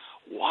us to?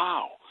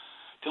 Wow,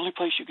 the only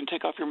place you can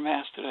take off your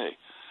mask today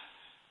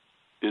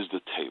is the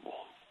table,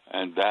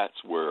 and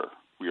that's where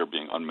we are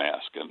being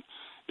unmasked, and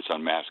it's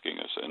unmasking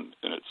us, and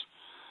it's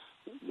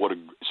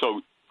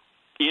so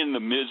in the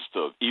midst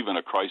of even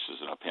a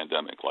crisis and a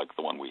pandemic like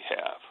the one we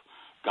have,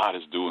 God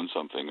is doing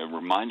something and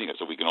reminding us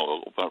that we can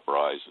all open up our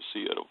eyes to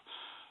see it of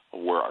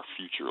where our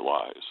future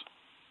lies.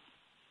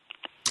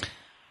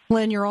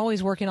 Len, you're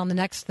always working on the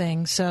next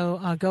thing,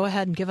 so go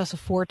ahead and give us a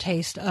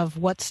foretaste of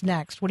what's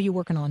next. What are you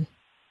working on?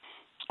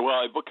 Well,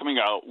 I have a book coming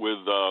out with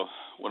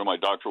one of my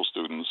doctoral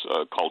students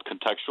called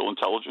Contextual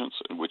Intelligence,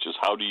 which is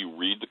how do you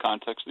read the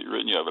context that you're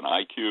in. You have an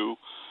IQ,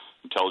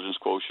 intelligence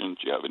quotient,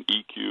 you have an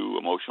EQ,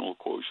 emotional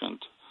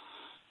quotient,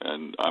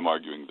 and I'm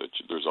arguing that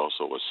there's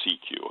also a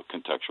CQ, a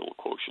contextual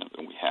quotient,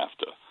 and we have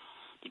to.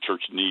 The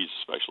church needs,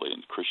 especially,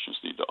 and Christians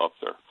need to up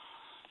their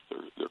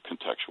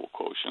contextual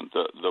quotient.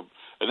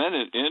 And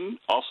then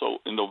also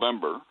in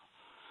November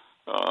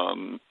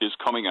is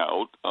coming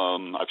out.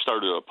 I've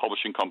started a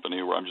publishing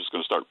company where I'm just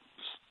going to start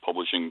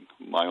publishing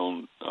my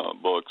own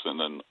books, and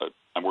then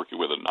I'm working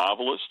with a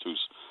novelist who's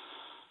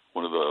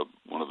one of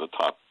the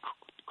top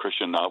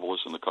Christian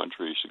novelists in the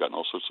country. She's gotten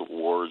all sorts of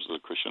awards. The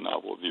Christian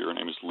Novel of the Year. Her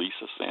name is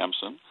Lisa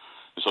Sampson,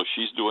 and so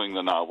she's doing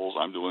the novels.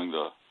 I'm doing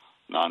the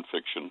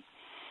nonfiction,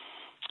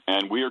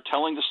 and we are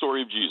telling the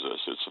story of Jesus.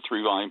 It's a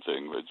 3-volume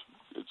thing.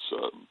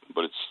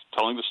 But it's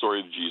telling the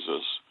story of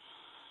Jesus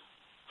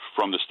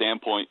from the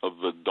standpoint of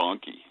the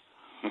donkey.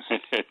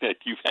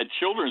 You've had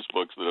children's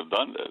books that have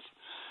done this,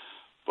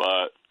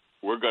 but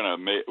we're gonna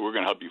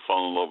help you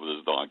fall in love with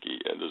this donkey,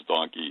 and this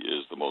donkey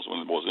is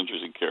one of the most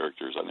interesting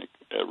characters I think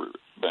ever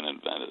been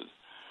invented.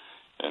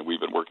 And we've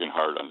been working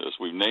hard on this.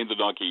 We've named the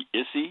donkey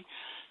Issy,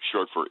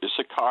 short for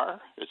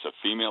Issachar. It's a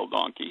female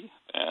donkey,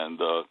 and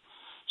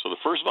so the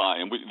first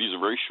volume. These are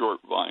very short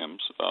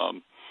volumes.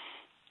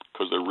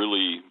 because they're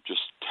really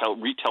just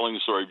retelling the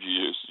story of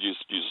Jesus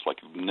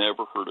like you've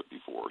never heard it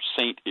before.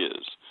 Saint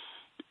Is,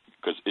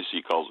 because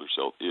Issy calls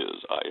herself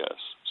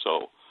I-S.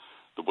 So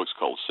the book's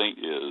called Saint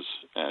Is,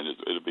 and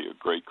it'll be a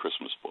great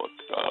Christmas book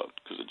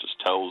because it just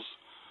tells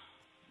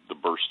the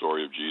birth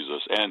story of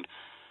Jesus. And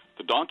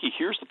the donkey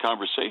hears the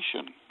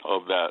conversation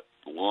of that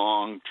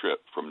long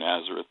trip from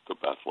Nazareth to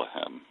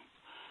Bethlehem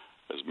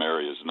as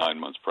Mary is 9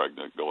 months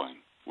pregnant, going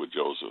with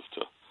Joseph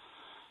to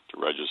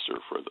register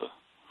for the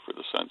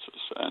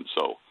census. And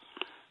so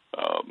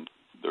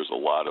there's a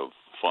lot of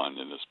fun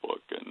in this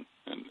book, and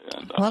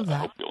I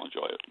hope you'll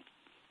enjoy it.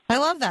 I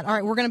love that. All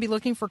right, we're going to be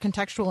looking for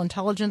contextual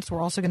intelligence.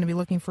 We're also going to be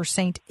looking for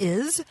Saint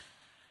Is,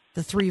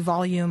 the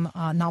 3-volume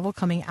novel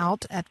coming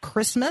out at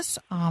Christmas.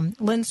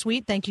 Lynn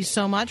Sweet, thank you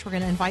so much. We're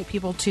going to invite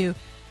people to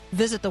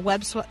visit the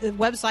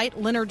website,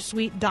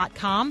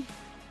 leonardsweet.com.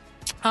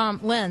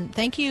 Lynn,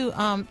 thank you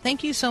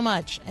so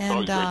much. And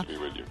it's always great to be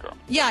with you, Carl.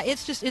 Yeah,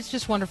 it's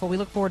just wonderful. We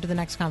look forward to the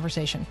next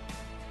conversation.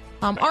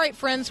 All right,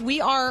 friends, we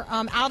are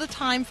out of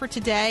time for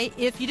today.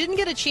 If you didn't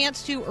get a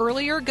chance to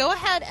earlier, go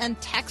ahead and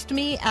text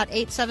me at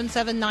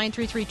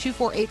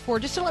 877-933-2484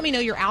 just to let me know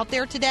you're out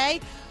there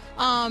today.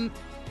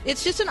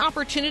 It's just an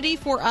opportunity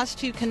for us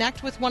to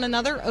connect with one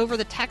another over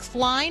the text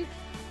line.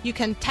 You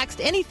can text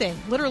anything.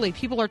 Literally,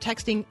 people are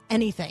texting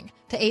anything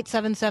to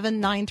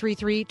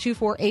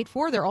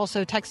 877-933-2484. They're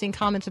also texting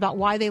comments about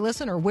why they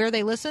listen or where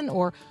they listen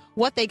or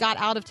what they got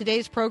out of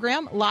today's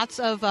program. Lots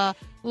of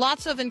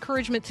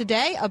encouragement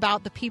today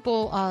about the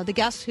people, the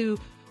guests who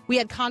we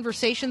had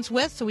conversations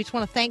with. So we just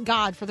want to thank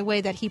God for the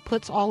way that he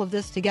puts all of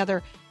this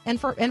together, and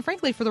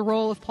frankly for the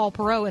role of Paul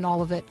Perot in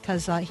all of it,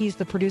 because he's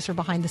the producer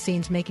behind the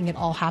scenes making it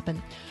all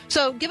happen.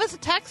 So give us a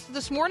text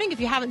this morning if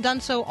you haven't done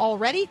so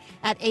already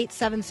at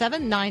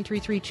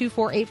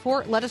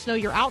 877-933-2484. Let us know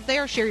you're out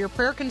there. Share your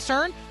prayer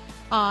concern.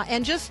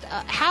 And just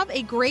have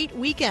a great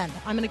weekend.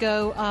 I'm going to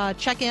go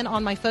check in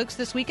on my folks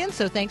this weekend,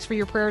 so thanks for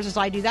your prayers as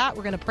I do that.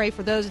 We're going to pray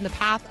for those in the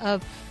path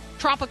of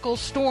Tropical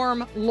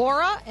Storm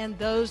Laura and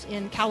those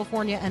in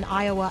California and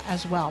Iowa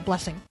as well.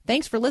 Blessing.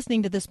 Thanks for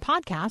listening to this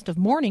podcast of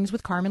Mornings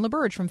with Carmen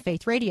LaBerge from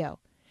Faith Radio.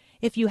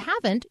 If you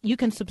haven't, you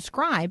can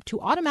subscribe to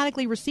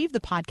automatically receive the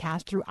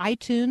podcast through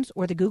iTunes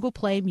or the Google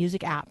Play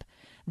Music app.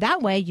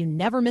 That way you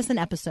never miss an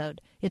episode.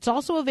 It's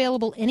also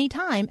available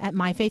anytime at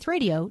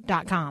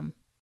myfaithradio.com.